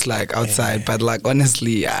it looks like outside. But like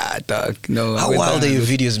honestly, dog, no. How wild are your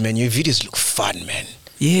videos, man? Your videos look fun, man.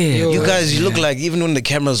 Yeah. You guys, you look like even when the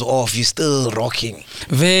camera's off, you're still rocking.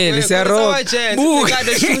 Vele It's our chance. The guy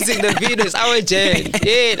that shooting the videos, our chance.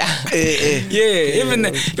 Yeah.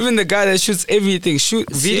 Even the guy that shoots everything,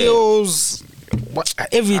 videos.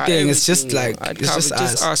 Everything is just like it's just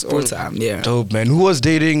us all time. Yeah. Dope, man. Who was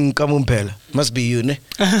dating Kamumpela? Must be you, ne?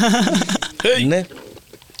 Hey. Ne?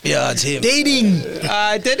 Yeah, it's him. Dating.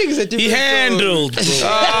 Dating is a different He handled. Rephrase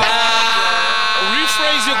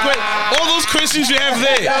your question. All those questions you have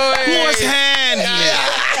there. Who was handling?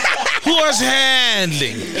 Who was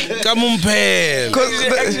handling? Kamumpela.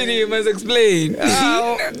 Actually, you must explain.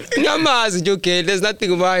 Okay, there's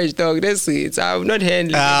nothing much, dog. That's it. I'm not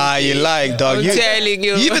handling. You lying, dog. I'm telling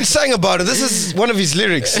you. He even sang about it. This is one of his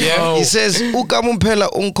lyrics. Yeah. Oh. He says, "Ukamumpela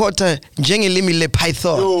unkota njengelimi le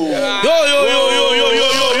python." Yo.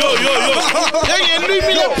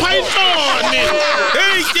 Njengelimi le python.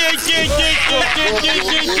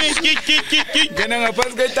 Ngena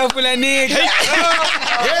ngaphansi kwetafula nigga.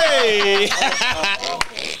 Hey.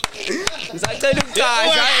 Ngisacela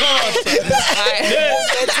ukuchaza.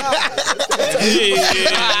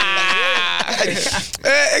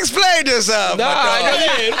 Explain yourself.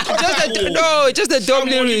 Just a dumb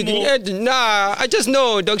lyric. Nah, I just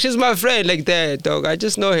know, dog. She's my friend like that, dog. I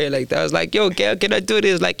just know her like that. I was like, yo, can I do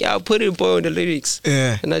this? Like, yeah, I'll put it on the lyrics.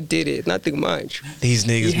 Yeah. And I did it. Nothing much. These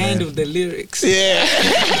He niggas, man. handled the lyrics. Yeah.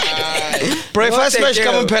 Bro, if I smash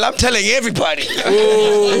Kamumpela, I'm telling everybody.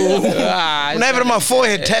 Never my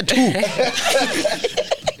forehead tattoo.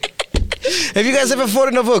 Have you guys ever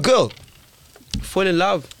fallen over a girl? Fall in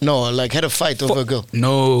love? No, like had a fight over a girl.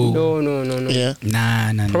 No. No. Yeah.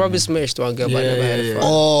 Nah. Probably smashed one girl, but I never had a fight.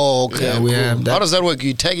 Oh, okay. Yeah, we have that. How does that work?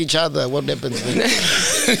 You tag each other. What happens?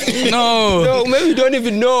 No. No, maybe we don't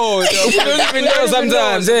even know. We don't even know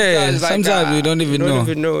sometimes. Yeah. Sometimes we don't even know.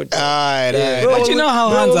 Alright. But you know how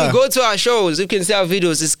bro, hands when are. we go to our shows, you can see our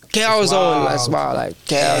videos. It's chaos on as well, like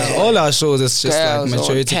chaos. All our shows is just Girls like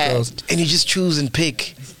maturity on girls. And you just choose and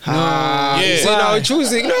pick. You know,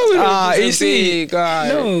 choosing. No, we don't you see. God.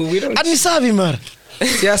 No, we don't. Anisabi, man.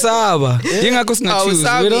 Siyasaba. Yingakho singa-choose.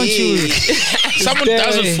 We don't choose. Someone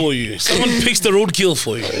does it for you. Someone picks the roadkill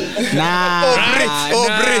for you. Nah.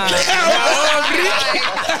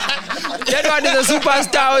 That one is a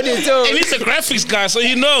superstar on it too. And he's a graphics guy, so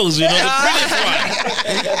he knows, the prettiest one.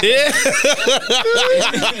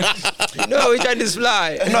 Yeah. No, which one is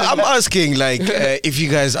fly? No, I'm asking, like, if you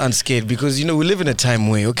guys aren't scared, because, we live in a time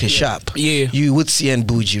where, okay, sharp. Yeah. You with CN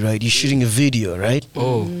Bougie, right? You're shooting a video, right?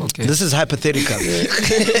 Oh, okay. This is hypothetical.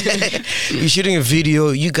 You're shooting a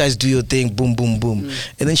video, you guys do your thing, boom, boom, boom.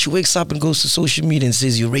 And then she wakes up and goes to social media and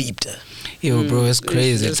says you raped her. Yo, bro, it's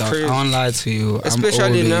crazy. It's Dog. crazy. I won't lie to you.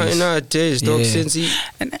 Especially I'm always, nowadays, dog, Yeah. since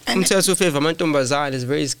umthetho ufeva amantombazane is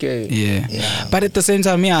very scary. Yeah. But at the same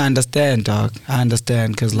time, I understand, dog. I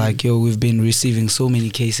understand because, like, we've been receiving so many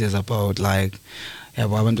cases about, like,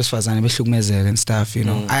 abantu besifazane behlukumezeka and stuff,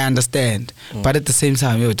 I understand. But at the same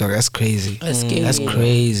time, dog, that's crazy. That's scary. That's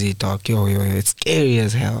crazy, dog. Yo, it's scary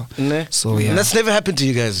as hell. So, yeah. And that's never happened to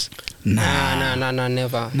you guys. Nah,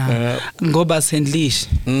 never. Ngoba sendlish.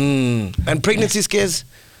 And pregnancy scares?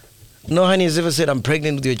 No honey has ever said, I'm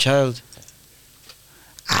pregnant with your child.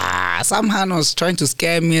 Somehow was trying to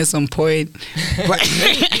scare me at some point. But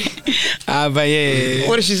yeah.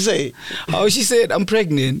 What did she say? Oh, she said, I'm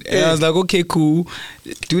pregnant. And I was like, okay, cool.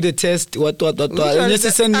 Do the test, what. And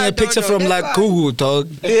just send me a picture from, like, Google, dog.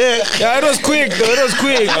 Yeah. Yeah, it was quick, though. It was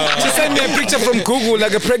quick. She sent me a picture from Google,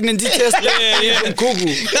 like a pregnancy test from Google.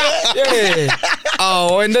 Yeah.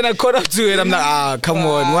 Oh, and then I caught up to it. I'm like, come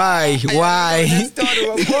on, why?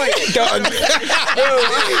 Dog.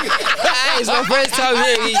 It's my first time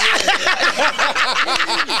hearing it.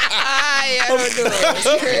 I don't know. It's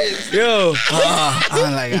crazy. Yo.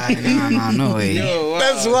 I'm like, no way. Yo, wow.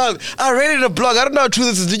 That's wild. I read it in a blog. I don't know how true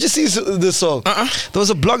this is. Did you see this song? There was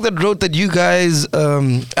a blog that wrote that you guys are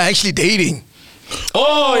actually dating.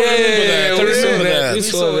 Oh, yeah. I remember that. We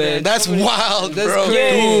saw that. That's wild, bro.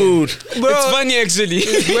 Dude. Bro, it's funny actually.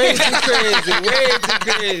 Way too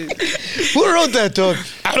crazy. Who wrote that, dog?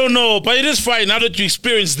 I don't know, but it is fine now that you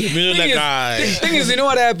experienced it. You're like, Thing is, you know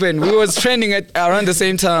what happened? We was trending at around the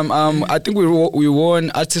same time. I think we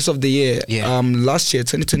won Artist of the Year. Yeah. Last year,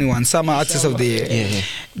 2021, Summer Artist of the Year. Yeah.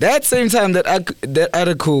 That same time that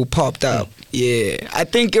article popped up. Yeah, I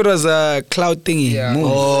think it was a cloud thingy. Yeah.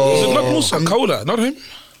 Move. is it not Musa Kaula? Not him?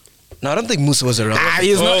 No, I don't think Musa was around.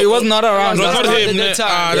 He was not around. No, not him. at that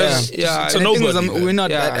time. It's a And the thing is, nobody. we're not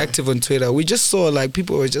Yeah. that active on Twitter. We just saw like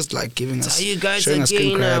people were just like giving us, So you guys showing us again,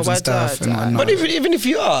 screen grabs and what, stuff what, and what? whatnot. But even if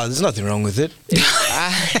you are, there's nothing wrong with it.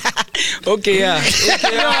 Okay, yeah. I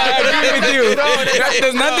agree with you.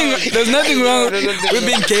 There's nothing wrong with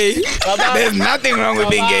being gay. There's nothing wrong with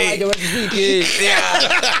being gay.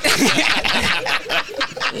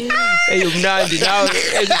 Hey, you're 90 now.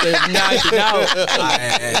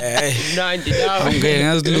 Okay,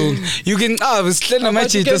 that's blue. You can sihlele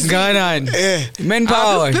machita singanani.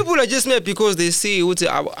 Manpower. People are just mad because they see ukuthi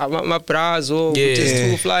amabrazo, just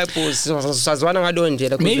two fly posts. Sazwana ngadonje,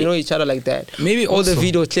 like we know each other like that. Maybe all the also-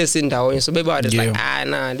 video clips in down. So maybe it's Yeah. like,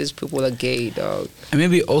 nah, these people are gay, dog. And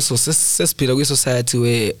maybe also sesphila kwi society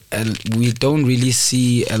where we don't really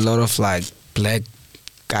see a lot of like black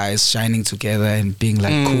guys shining together and being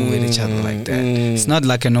like cool with each other like that. It's not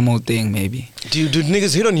like a normal thing, maybe. Do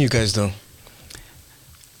niggas hit on you guys though?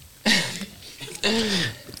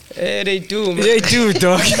 Hey, they do, man. They do,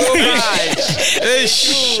 dog. So much.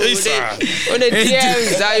 On the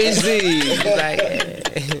DMs, how you see? Like,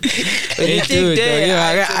 when They you do, think dog. they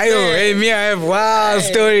Hey, me, I have wild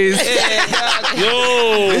stories.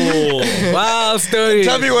 Yo. Wild stories.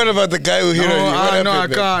 Tell me one about the guy who hit on you. What No, I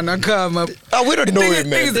happened, man? can't. Oh, we don't know him,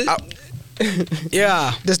 man.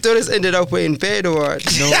 Yeah. the stories ended up in paid or what?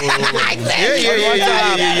 No.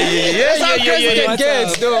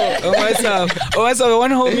 What's up?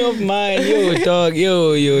 One homie of mine, yo, dog,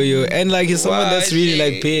 yo. And like he's someone that's really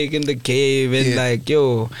like big in the cave and like,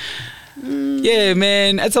 yo. Yeah,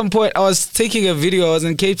 man. At some point, I was taking a video. I was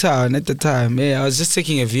in Cape Town at the time. Yeah, I was just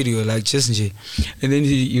taking a video, like just nje. And then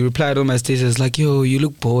he replied on my status like, "Yo, you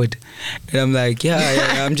look bored." And I'm like,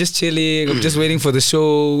 "Yeah, I'm just chilling. I'm just waiting for the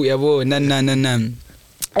show." Yeah, boy, nah.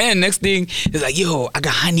 And next thing, he's like, "Yo, I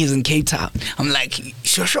got honeys in Cape Town." I'm like,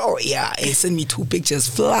 sure, yeah. He sent me 2 pictures,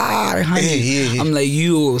 fly honey. Yeah. I'm like,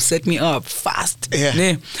 "You set me up fast." Yeah.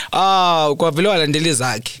 Ne? Kwavele walandela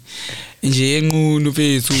zakhe. Nje enqunu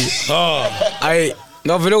mfethu. I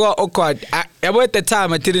ngavele kwa awkward. Yabo at the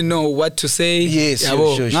time I didn't know what to say. Yes,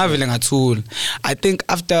 yabo sure. ngavele ngathula. I think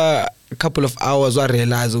after a couple of hours I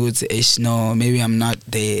realized ukuthi no, maybe I'm not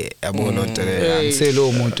there. Yabo not there. I'm say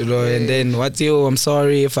lo muntu lo, and then what yo, I'm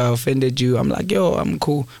sorry if I offended you. I'm like, yo, I'm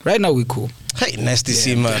cool. Right now we cool. Hey, nice to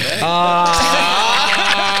see, man.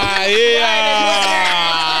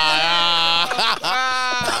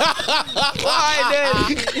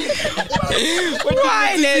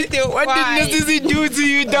 What did Necessity do to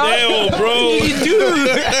you, dog? Yo, bro.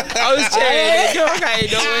 I was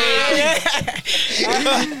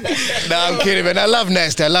Nah, I'm kidding, man. I love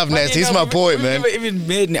Nasty. He's my boy, man. Never even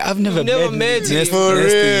met. I've never never met met Nasty. him. For real.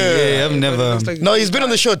 Yeah, I've never. No, he's been on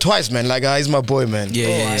the show twice, man. Like, he's my boy, man.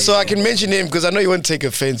 Yeah. So I can mention him because I know you won't take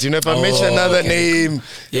offense. You know, if I mention another name,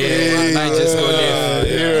 Yeah, might just go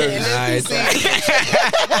left.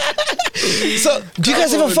 So, do you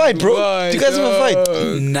guys ever fight, bro? Do you guys ever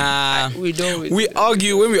fight? Nah, We don't. we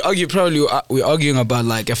argue. When we argue, probably we're arguing about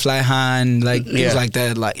like a fly hand, like things like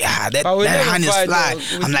that. Like, that But we never hand is fight, fly.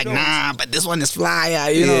 though. We I'm like, don't. nah, but this one is fly.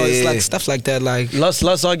 You know, it's like stuff like that. Like Last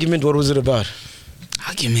argument, what was it about?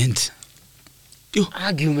 argument.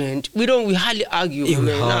 Argument. We hardly argue. Yeah, we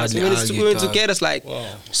man. hardly When it's argue, going to dog. get us like,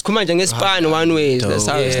 sikhuluma nje ngespan one way. That's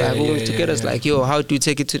how it's like. Going to yeah, get us like, yo, how do we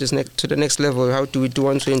take it to the next level? How do we do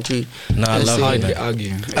 120? Nah, I love it, Hardly man.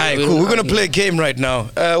 argue. Alright, we cool. don't We're gonna argue. play a game right now.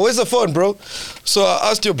 Where's the phone, bro? So I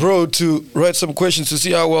asked your bro to write some questions to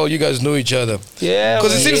see how well you guys know each other. Yeah.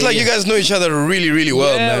 Because it seems like you guys know each other really, really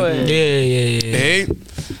well, man. Yeah. Hey,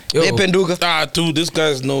 Yo. hey, Penduka. Dude, these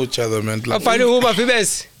guys know each other, man. Like, Apale who my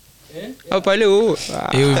fibes? Apale who?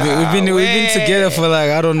 Yeah, we've been together for like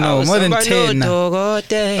I don't know more than 10 now.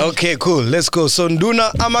 Okay, cool. Let's go. So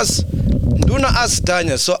Nduna asked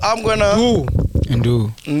Danya. So I'm gonna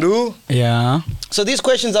Ndu. Yeah. So these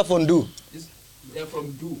questions are for Ndu. They're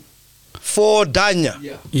from Do. For Danya.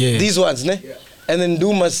 Yeah. These ones, ne? Yeah. And then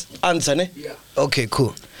Ndu must answer, ne? Yeah. Okay,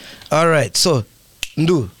 cool. All right. So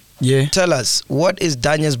Ndu, Yeah. tell us, what is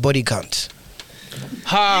Danya's body count?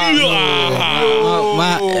 Why?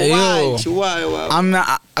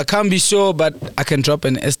 I can't be sure, but I can drop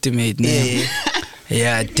an estimate. Yeah.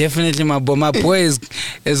 Yeah, definitely my boy. My boy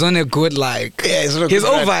is on a good like. Yeah, he's on a he's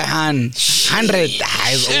good over run. 100.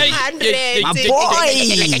 He's over. My boy.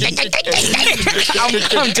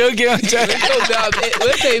 I'm joking. I'm joking.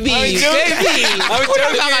 Where baby? I'm joking.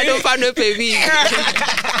 I don't find no baby.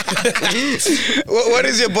 What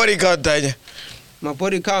is your body count, Tanya? My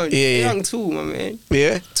body count? Yeah. Young 2, my man.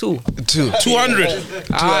 Yeah? 2. 200.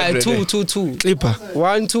 Ah, 200, 2. Clipper.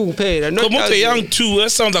 1, 2, paid. I'm not Come on, counting. young 2.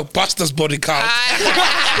 That sounds like Buster's body count.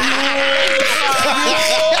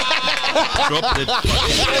 Drop it. No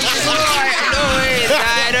way.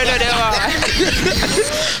 I don't know that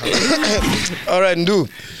All right, Ndu.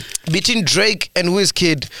 Between Drake and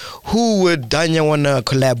Wizkid, who would Danya wanna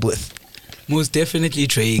collab with? Most definitely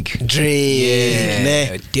Drake. Drake.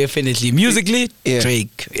 Yeah, definitely. Musically, Yeah.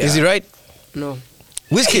 Drake. Yeah. Is he right? No.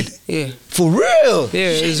 Wizkid? Yeah. For real? Yeah,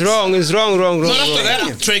 it's wrong. It's wrong. Not after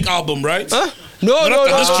that Drake album, right? Huh? No. Not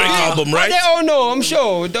after this Drake album, right? They all know, I'm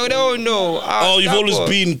sure. They all know. Oh, you've always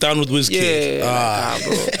been down with Wizkid. Yeah.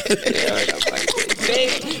 Bro.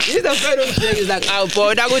 He's the fan of Drake. It's like,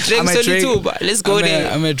 boy, that good Drake I'm a only Drake- too, but let's go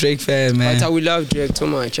there. I'm a Drake fan, man. But we love Drake too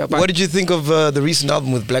much. What did you think of the recent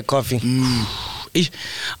album with Black Coffee? I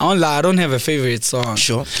won't lie, I don't have a favorite song.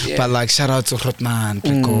 Sure. Yeah. But like, shout out to Rotman,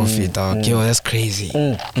 Black Coffee, dog. Yo, that's crazy.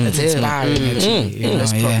 That's inspiring, actually. You know,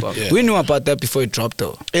 That's yeah. proper. We knew about that before it dropped,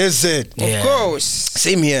 though. Is it? Yeah. Of course.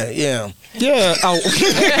 Same here, yeah. Yeah.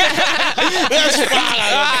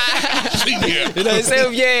 You know,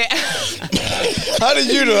 say, yeah. How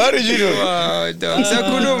did you know?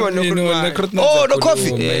 Oh, the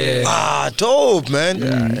coffee. Yeah. Ah, dope,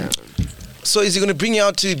 man. So is he going to bring you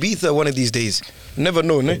out to Ibiza one of these days? Never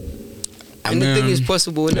know, ne? Anything is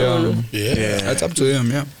possible. No. Yeah. That's up to him,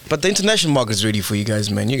 yeah. But the international market is ready for you guys,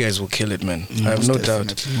 man. You guys will kill it, man. I have no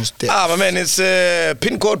doubt. Most My man, it's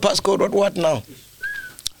pin code, passcode, what now?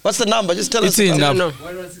 What's the number? Just tell It's us. in now.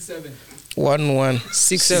 1167.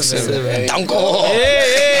 1167. Danko.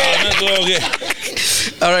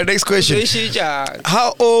 All right, next question.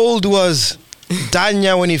 How old was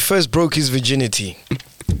Danya when he first broke his virginity?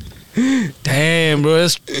 Damn, bro.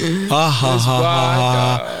 That's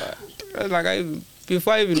Like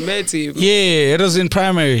before I even met him. yeah, it was in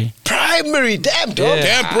primary. Primary, damn, dog.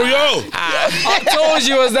 Yeah. Damn, bro, yo. I told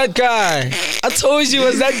you it was that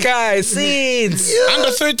guy. Since.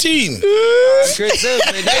 Under 13. Grade 7,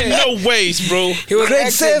 yeah. No ways, bro. He was Grade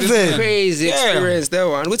active. 7. Crazy Yeah. experience that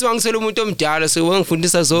one. Ukuthi wangisela umuntu omdala so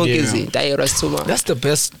wangifundisa zonke izinto ayerasithuma. That's the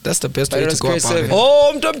best way to go grade about it. 7.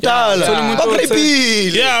 Oh, mntomdala. Yeah.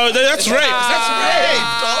 Bakrepile. Yeah, that's rape. That's rape,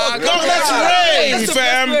 dog. Dog, that's rape,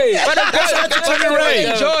 fam. But the boy rape.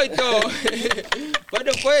 enjoyed though. But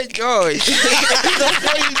the boy enjoyed.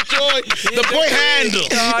 The boy handle.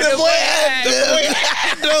 The boy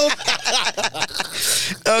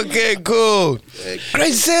Okay, cool.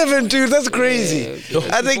 Grade 7, dude. That's crazy.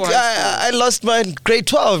 I think I lost mine grade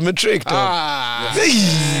 12 matric. I'm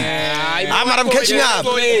catching up.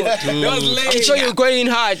 I'm sure you're going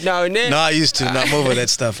hard now, ne? No, I used to. No, I'm over that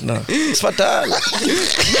stuff. No. It's fatal.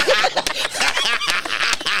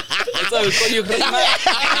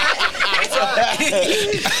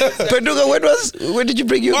 Penduka, when did you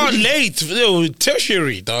bring your... Oh, late. Yo,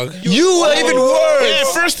 tertiary, dog. You were even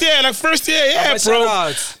worse. Yeah, first year, yeah, bro.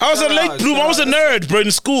 I was a late bloomer. I was a nerd, bro,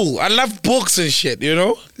 in school. I loved books and shit, you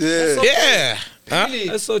know? Yeah. Huh?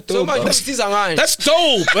 That's so So dope. much bro. kungisiza ngani? That's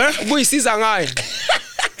dope, man. Kungisiza ngani?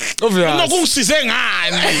 No, kungisize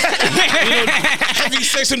ngani. You know, having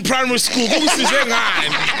sex in primary school. Kungisize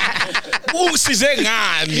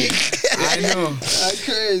ngani. I know.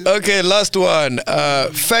 Okay, last one.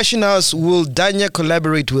 Fashion house will Danya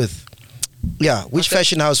collaborate with? Yeah, which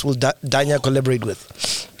fashion house will Danya collaborate with?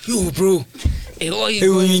 Yo, bro. Hey, what Hey,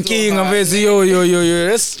 you when going you king through, of man? it, yo.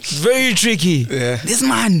 That's very tricky. Yeah. This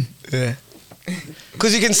man. Yeah.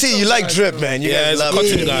 Because you can see you like drip, man. You Yeah, guys it's a love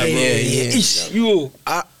cotton it. guy, bro. Yeah. Yo,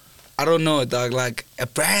 I don't know, dog. Like a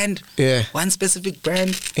brand. Yeah. One specific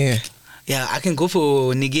brand. Yeah. Yeah, I can go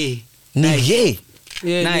for Nige. Nige.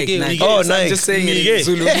 Yeah, Nike. Nike. Oh, I'm Nike. just saying it Nige. in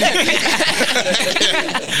Zulu.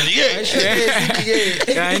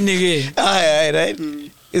 Yeah, Nige. Aye, right?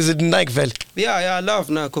 Is it Nike, Vel? Yeah, I love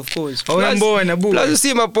Nike, of course. Oh, I'm boy, Nabu. Plus, you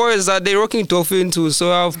see my boys, they rocking Dolphin too. So,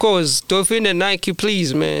 of course, Dolphin and Nike,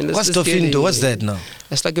 please, man. What's Let's get Tofindo? it. What's that now?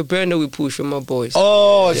 That's like a brand that we push for my boys.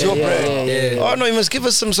 Oh, it's your yeah, brand. yeah. Oh, no, you must give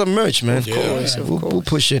us some merch, man. Of course, We'll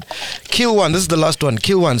push it. Kill one. This is the last one.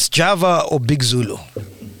 Kill one's Java or Big Zulu?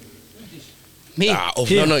 Me.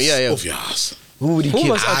 Obvious. No, yeah. Obvious. Who would he Who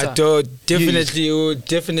kill? was I would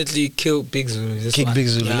definitely kill Big Zulu. This Kick one. Big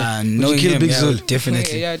Zulu, Yeah, yeah? Would you knowing kill him, Big yeah, Zulu?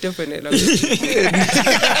 definitely. Yeah, definitely.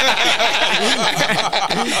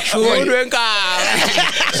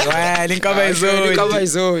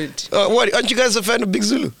 What? Aren't you guys a fan of Big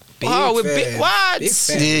Zulu? Wow, we're big. fans. What? Big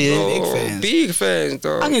fans. Yeah, Big Oh, fans. Big fans,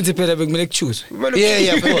 though. Angithi phela bekumele choose.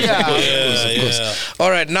 Yeah, of course. Yeah.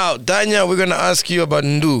 All right, now, Danya, we're going to ask you about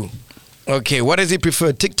Ndu. Okay, what does he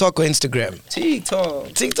prefer, TikTok or Instagram?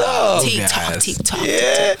 TikTok. TikTok. TikTok. Yeah.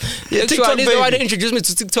 Yeah, Actually, TikTok, this is why they baby. introduced me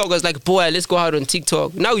to TikTok. I was like, boy, let's go out on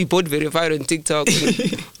TikTok. Now we both verified on TikTok.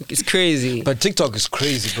 It's crazy. But TikTok is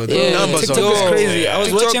crazy, bro. The Yeah, numbers TikTok are is crazy. I was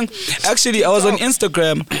TikTok- watching. Actually, I was on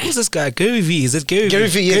Instagram. Who's this guy? Gary V. Is it Gary V? Gary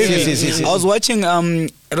V, yes. I was watching.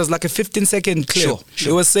 It was like a 15-second clip.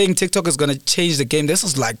 Sure. It was saying TikTok is gonna change the game. This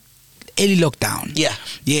was like early lockdown. Yeah.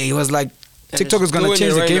 Yeah. It was like. TikTok it's is gonna doing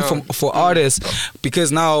change it the right game now. for artists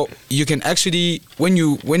because now you can actually when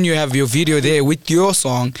you have your video there with your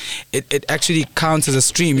song, it actually counts as a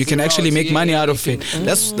stream. You can actually make money out of it.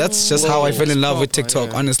 That's just how I fell in love with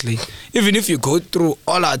TikTok. Honestly, even if you go through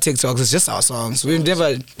all our TikToks, it's just our songs. We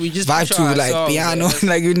never just vibe push to our like songs, piano. yeah.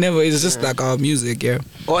 Like we never. It's just like our music. Yeah.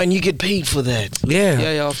 Oh, and you get paid for that.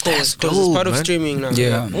 Yeah, of course. Because it's part of streaming now.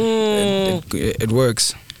 Yeah. It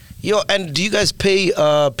works. Yo, and do you guys pay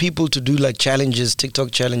people to do like challenges,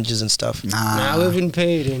 TikTok challenges and stuff? Nah, we haven't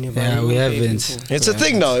paid anybody. Yeah, we haven't paid haven't. people. It's a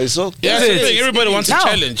thing now. It's so Yeah, Is that's the it? thing. Everybody wants a Now?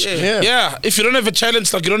 challenge. Yeah. Yeah. If you don't have a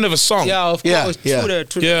challenge, like you don't have a song. Yeah, of Yeah, course. yeah. True that,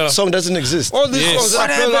 true Yeah. song doesn't exist. All these Yes. songs that What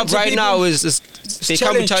are blowing happened up to right people? now is they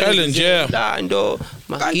come with Challenge, yeah. Lando,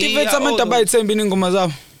 Kanti vethu abantu abayithembile ingoma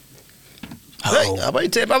zabo. Hey,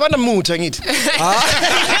 abayithe babana Muthi angithi.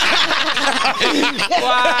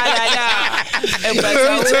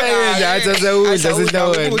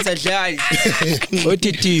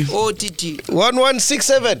 OTT. OTT.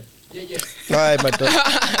 1167. Hayi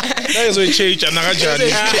madoda. Change and I'm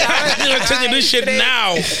telling you this shit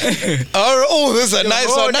now. Oh, this is a nice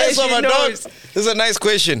one. Nice one, my nation dog. knows. This is a nice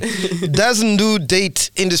question. Doesn't do date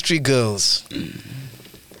industry girls?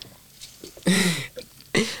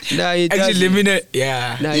 Nah, it Actually, doesn't. let me know.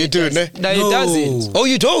 Yeah. Nah, You it do, doesn't. ne? Nah, it doesn't. Oh,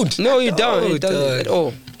 you don't? No, you don't. No, It doesn't dog. at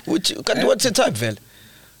all. What's your type, Vel?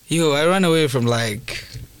 Yo, I run away from like.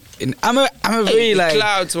 I'm a very The like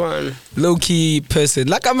Clouds one. low key person.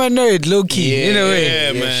 Like I'm a nerd, low key in a way.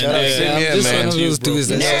 Yeah, man. shout out yeah. to him, I'm yeah, just man. one of those dudes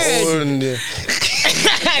that's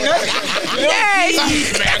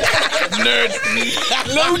Nerd.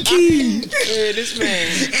 low key. Yeah, this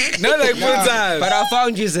man. Not like full time. But I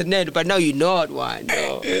found you as a nerd, but now you're not one.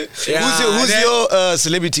 No. Who's your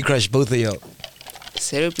celebrity crush, both of y'all?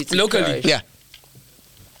 Celebrity Locally. crush. Yeah.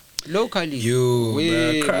 Locally. You,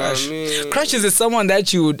 Wait, crush. my man. Crushes is someone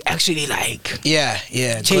that you would actually like. Yeah,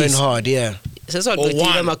 going Chase. hard, yeah. That's what Or we did.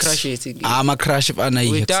 I'm a want. crush. I'm a crush if Anna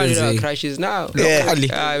We're done with our you. crushes now.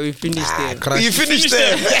 Yeah. We finished them. Crush. You finished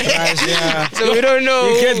there. Crush, yeah. So we don't know.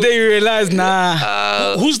 You get there, you realize,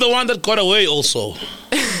 nah. Who's the one that got away also?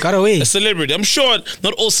 Got away. A celebrity. I'm sure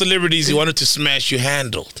not all celebrities you wanted to smash you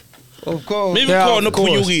handled. Of course. Maybe Yeah, call of no course.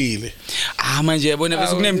 Punyugile. Manje yabona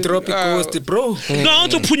bese kuname drop ghost bro. No, not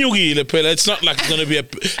Punyugile, phela. It's not like it's gonna be a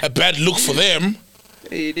bad look for them.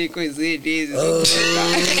 Because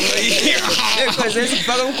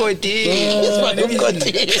sifaka umgodini.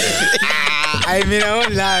 I mean, I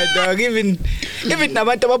won't lie, dog. Even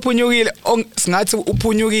nabantu abaphunyukile, singathi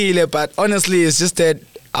uphunyukile, but honestly, it's just that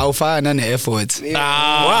awufana ne-effort.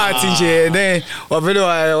 Wathi nje ne wavele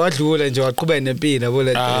wadlula nje waqhubeka nempilo yabo,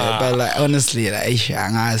 but like honestly like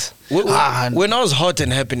angazi. When I was hot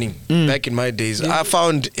and happening back in my days, I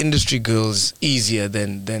found industry girls easier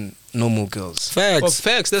than normal girls. Facts. Oh,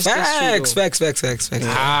 facts. That's true. Facts.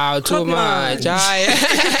 Ah, too much.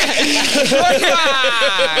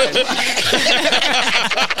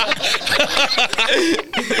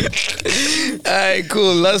 Alright,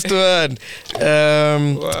 cool. Last one.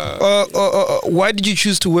 Why did you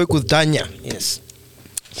choose to work with Danya? Yes.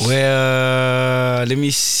 Well, let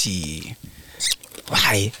me see.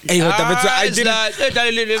 Why? Hey,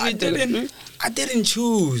 I didn't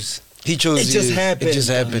choose. He chose It just you. happened. It just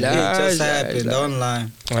happened. It just happened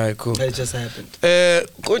online. Alright, cool. It just happened.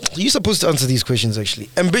 You're supposed to answer these questions actually.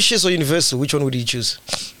 Ambitious or universal? Which one would you choose?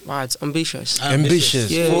 What's ambitious? Ambitious.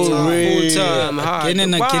 Yeah, For real. full time, hard.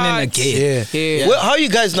 Again and again. Yeah. Well, how are you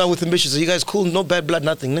guys now with Ambitious? Are you guys cool? No bad blood,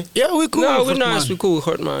 nothing, ne? Yeah, we're cool. No, we're nice. We're cool.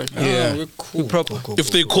 Hurt man. Yeah. we're cool. We're proper. If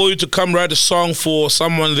they call you to come write a song for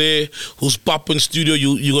someone there who's popping studio,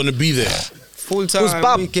 you're gonna be there. full time. Who's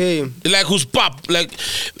pop? We came. Like who's pop? Like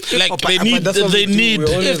But they need that's what we do. need. We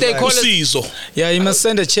always If they like- call it- Usizo. Yeah, you must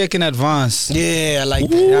send a check in advance. Yeah, I like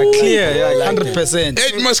that. Yeah, clear. Yeah, I like 100%.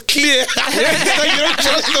 It must clear. So you don't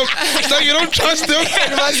trust them. So you don't trust them.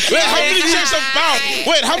 Wait, how many checks of pounds?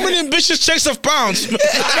 Wait, how many ambitious checks of pounds?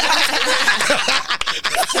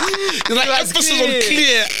 Like emphasis on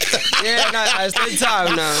clear. Yeah, no, I spend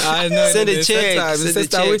time now. I know. Send a it's check. that time, Send it's a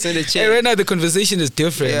that time. check. Send a Hey, check. right now the conversation is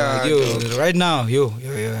different. Yeah, like, right now,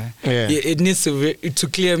 Yeah. It needs to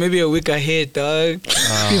clear maybe a week ahead, dog.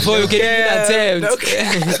 Before you get that attempt.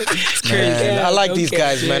 It's crazy. Man, I like these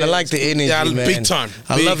guys, man. I like the energy, Yeah, man. big time.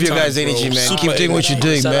 I Big love your time, guys' bro. energy, man. Super Keep doing what you're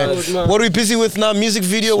doing, Shout man. out, man. What are we busy with now? Music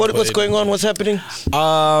video? What's going on? What's happening?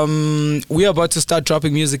 We are about to start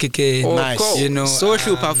dropping music again. Oh, Nice. cool. You know, So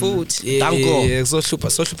super food. Yeah, Danko. yeah, so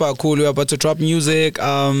super cool. We're about to drop music.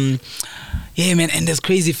 Yeah, man, and there's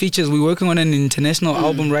crazy features. We're working on an international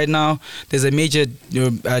album right now. There's a major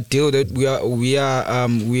deal that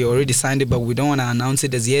we already signed it, but we don't want to announce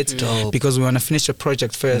it as yet Dope. because we want to finish the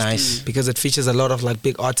project first. Nice. Because it features a lot of like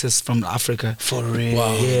big artists from Africa. For real.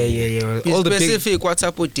 Wow. Yeah. Be All the big. specific what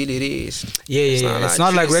type of deal it is. Yeah. It's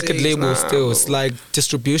not like record juicy, labels it's still. not- It's like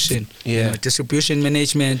distribution. Yeah. Distribution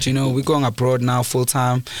management. You know, we're going abroad now full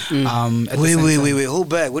time. Wait. Hold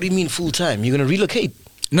back. What do you mean full time? You're gonna relocate?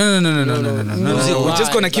 No. Music We're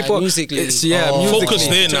just gonna wise, keep like on musically. musically. Focus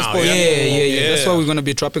there now. Yeah. That's why we're gonna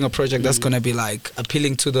be dropping a project that's gonna be like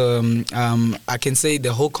appealing to the I can say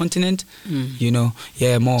the whole continent. You know,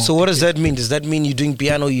 more. So what does that mean? Does that mean you're doing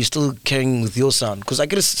piano? You're still carrying with your sound? Because I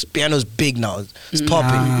guess piano's big now. It's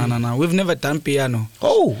popping. No. We've never done piano.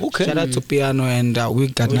 Oh, okay. Shout out to piano, and we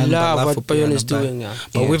got We nothing but love love what for piano piano. is doing, yeah.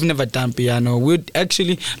 But Yeah. we've never done piano. We'd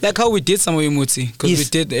actually like how we did some with Muthi, because we Yes.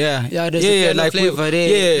 did, Yeah, there's a piano like flavor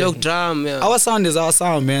there. yeah. Look, drum, yeah. Our sound is our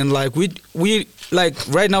sound, man. Like we like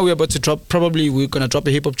right now we're about to drop. Probably we're gonna drop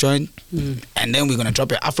a hip hop joint, and then we're gonna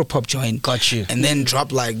drop an Afro pop joint. Got you. And then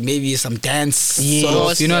drop like maybe some dance. Yes.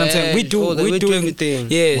 Sort of, you know what I'm saying? We do. We We do do everything.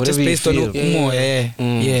 Yeah, Whatever just you based on feel. more.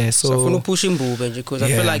 Yeah. So I So want to push Imbube because I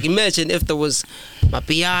Yeah. feel like imagine if there was my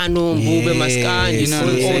piano, Imbube, maskandi, You know full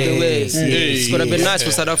what I'm all the saying? way. Yes. It's gonna be nice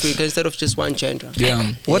for South Africa instead of just one genre.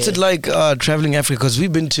 yeah. What's it like traveling Africa? Because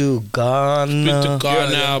we've been to Ghana. Been to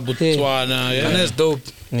Ghana, Botswana, Ghana yeah. is dope.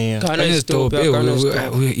 Yeah. Ghana is dope. yeah, Yo, Ghana is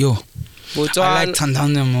dope. yo, I Botswana, like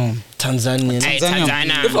Tanzania more. Tanzania.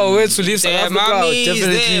 Tanzania. If I were to leave South there, Africa, I would mummies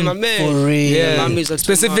definitely. there, my man. For real. Yeah, Mummies are too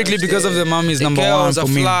specifically much, because of the mummies, The number one girls for are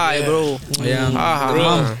me. fly, bro. Yeah, Ah,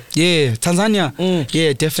 Mom. Yeah, Tanzania.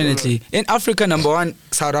 Yeah, definitely. In Africa, number one,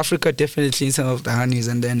 South Africa, definitely in some of the honeys,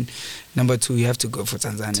 and then number two, you have to go for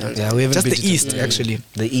Tanzania. Yeah, we haven't just been the to east, actually.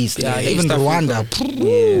 The East. Yeah, Yeah, even East Rwanda.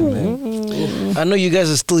 yeah, man. I know you guys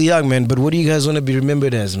are still young, man, but what do you guys want to be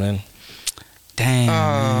remembered as, man? Damn.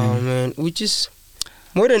 Oh man, we just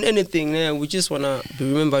more than anything, man, we just wanna be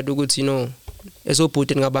remembered ukuthi, you know,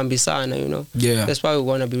 esophuthi ngabambisana, you know. Yeah. That's why we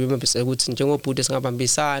wanna be remembered ukuthi njengobhuti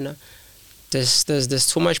singabambisana. There's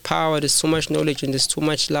too much power, there's too much knowledge, and there's too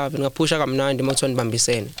much love. Ngapusha kamnandi mawuthi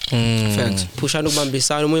nibambisene. Facts. Pusha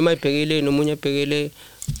ukubambisana, umunye mayibhekele nomunye abhekele.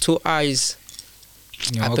 Two eyes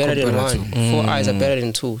Yeah, are better than compared one. to- 4 eyes are better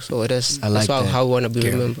than 2. So that's I like why that. how we wanna be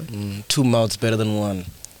remembered. Two mouths better than one.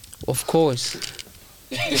 Of course.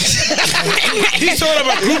 He's talking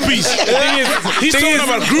about groupies. He's talking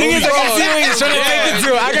about groupies. I can see where he's trying to take it to.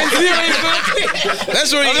 I can see where he's going.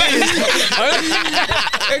 That's what he is.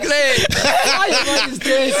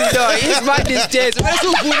 His mind is dead. Kumele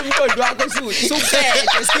siwukhule umqondo wakho suthi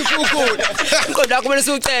sukuthende skip ukudla. Umqondo wakho kumele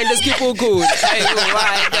siwuthende skip ukudla. Hey,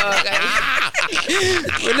 why dog?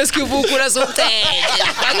 Kumele skip ukudla sukuthende.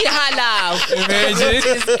 Akihala. Imagine.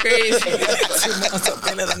 It's crazy.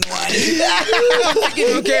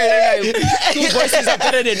 Okay, two voices are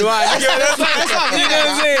better than one. You know what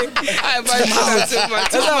I'm saying?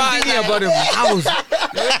 That's what I'm thinking about him. House.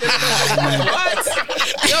 What?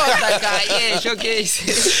 Yo, that guy, yeah,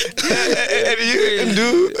 showcase.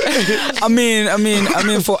 I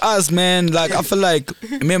mean, for us, man, like I feel like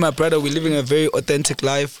me and my brother, we're living a very authentic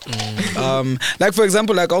life. Like for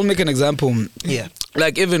example, like I'll make an example. Yeah.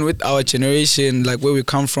 Like even with our generation, like where we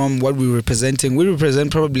come from, what we're representing, we represent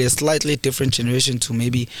probably a slightly different generation to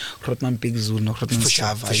maybe Rotman Big Zulu, no Rotman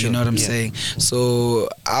Shava, you know what I'm saying? So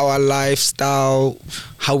our lifestyle,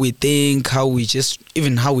 how we think, how we just,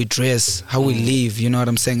 even how we dress, how we live, you know what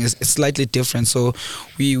I'm saying? It's slightly different. So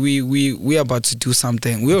we are about to do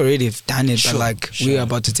something. We already have done it, but like we're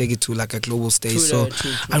about to take it to like a global stage. True So that,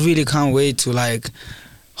 true. I really can't wait to like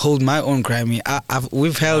hold my own Grammy.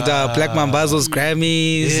 We've held Black Mambazo's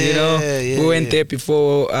Grammys, you know. We went there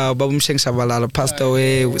before Babum Sheng Shabalala passed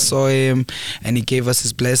away. We saw him and he gave us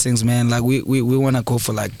his blessings, man. Like we want to go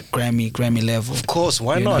for like Grammy level. Of course,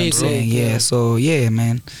 why You know not, what I'm bro? saying? Yeah, so yeah,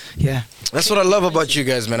 man. Yeah. That's what I love about you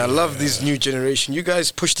guys, man. I love this new generation. You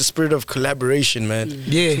guys push the spirit of collaboration, man.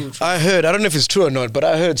 Yeah. I heard, I don't know if it's true or not, but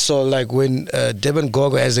I heard so like when Devin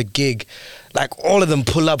Gogo has a gig, like all of them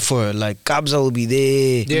pull up for her. Like Kabza will be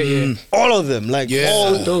there. Yeah. All of them, like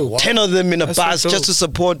all dope. 10 of them in a That's bus so dope. just to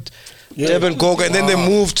support Devin Gogo, and then they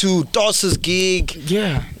move to Doss's gig.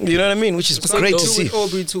 Yeah. You know what I mean? Which is great to see. With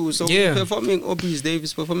Obi too. So Yeah. performing Obi's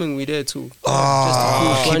Davis performing with there too.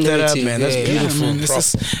 Oh, keep that up, narrative, man. That's yeah. beautiful. Man,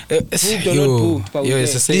 it's Booked or not booked, but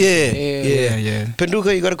it's the same. Yeah.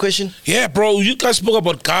 Penduka, you got a question? Yeah, bro, you guys spoke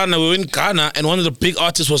about Ghana. We were in Ghana, and one of the big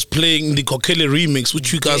artists was playing the Kokele remix,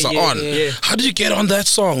 which you guys are on. yeah. How did you get on that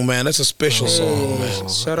song, man? That's a special song, man.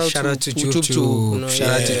 Shout out to Chup Chup Chup. Chup. Shout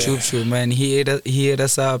out to Chup Chup, man. He hit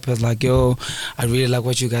us up. He was like, yo, I really like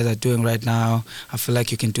what you guys are doing right now. I feel like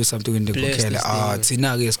you can do something in the Bless Kokele. this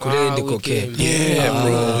Tsina ke skole in the we Kokele. came. Yeah,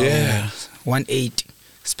 bro, yeah. 1-8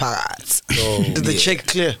 Spats. Did the check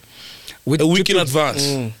clear? With A week in Chup Chup.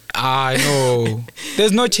 advance. I know.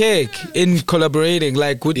 There's no check in collaborating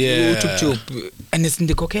like with Yeah. Chup Chup. And it's in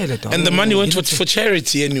the Kokele, though. And the money went for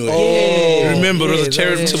charity anyway. Yeah. Remember, it was a Yeah,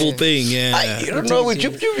 charitable thing, yeah. You don't know with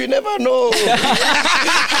Chup Chup, you never know.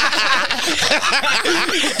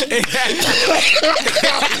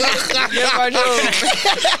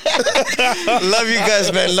 Love you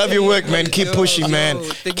guys, man. Love your work, man. Keep pushing, man.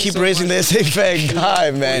 Thank you Keep so raising the SA fag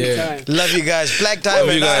high, man. Yeah. Love you guys. Black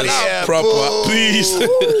Diamond. You guys, Yeah, proper. boo. Peace.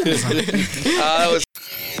 That was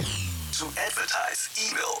To advertise,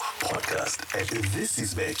 email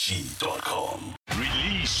podcast@thisisveggie.com.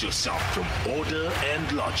 Release yourself from order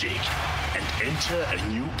and logic and enter a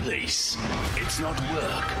new place. It's not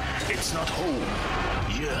work. It's not home.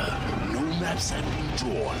 Here, no maps have been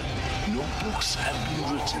drawn. No books have been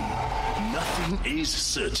written. Nothing is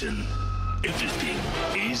certain. Everything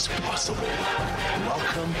is possible.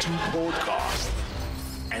 Welcome to Podcast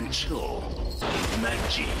and Chill with Mac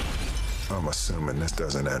G. I'm assuming this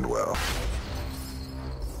doesn't end well.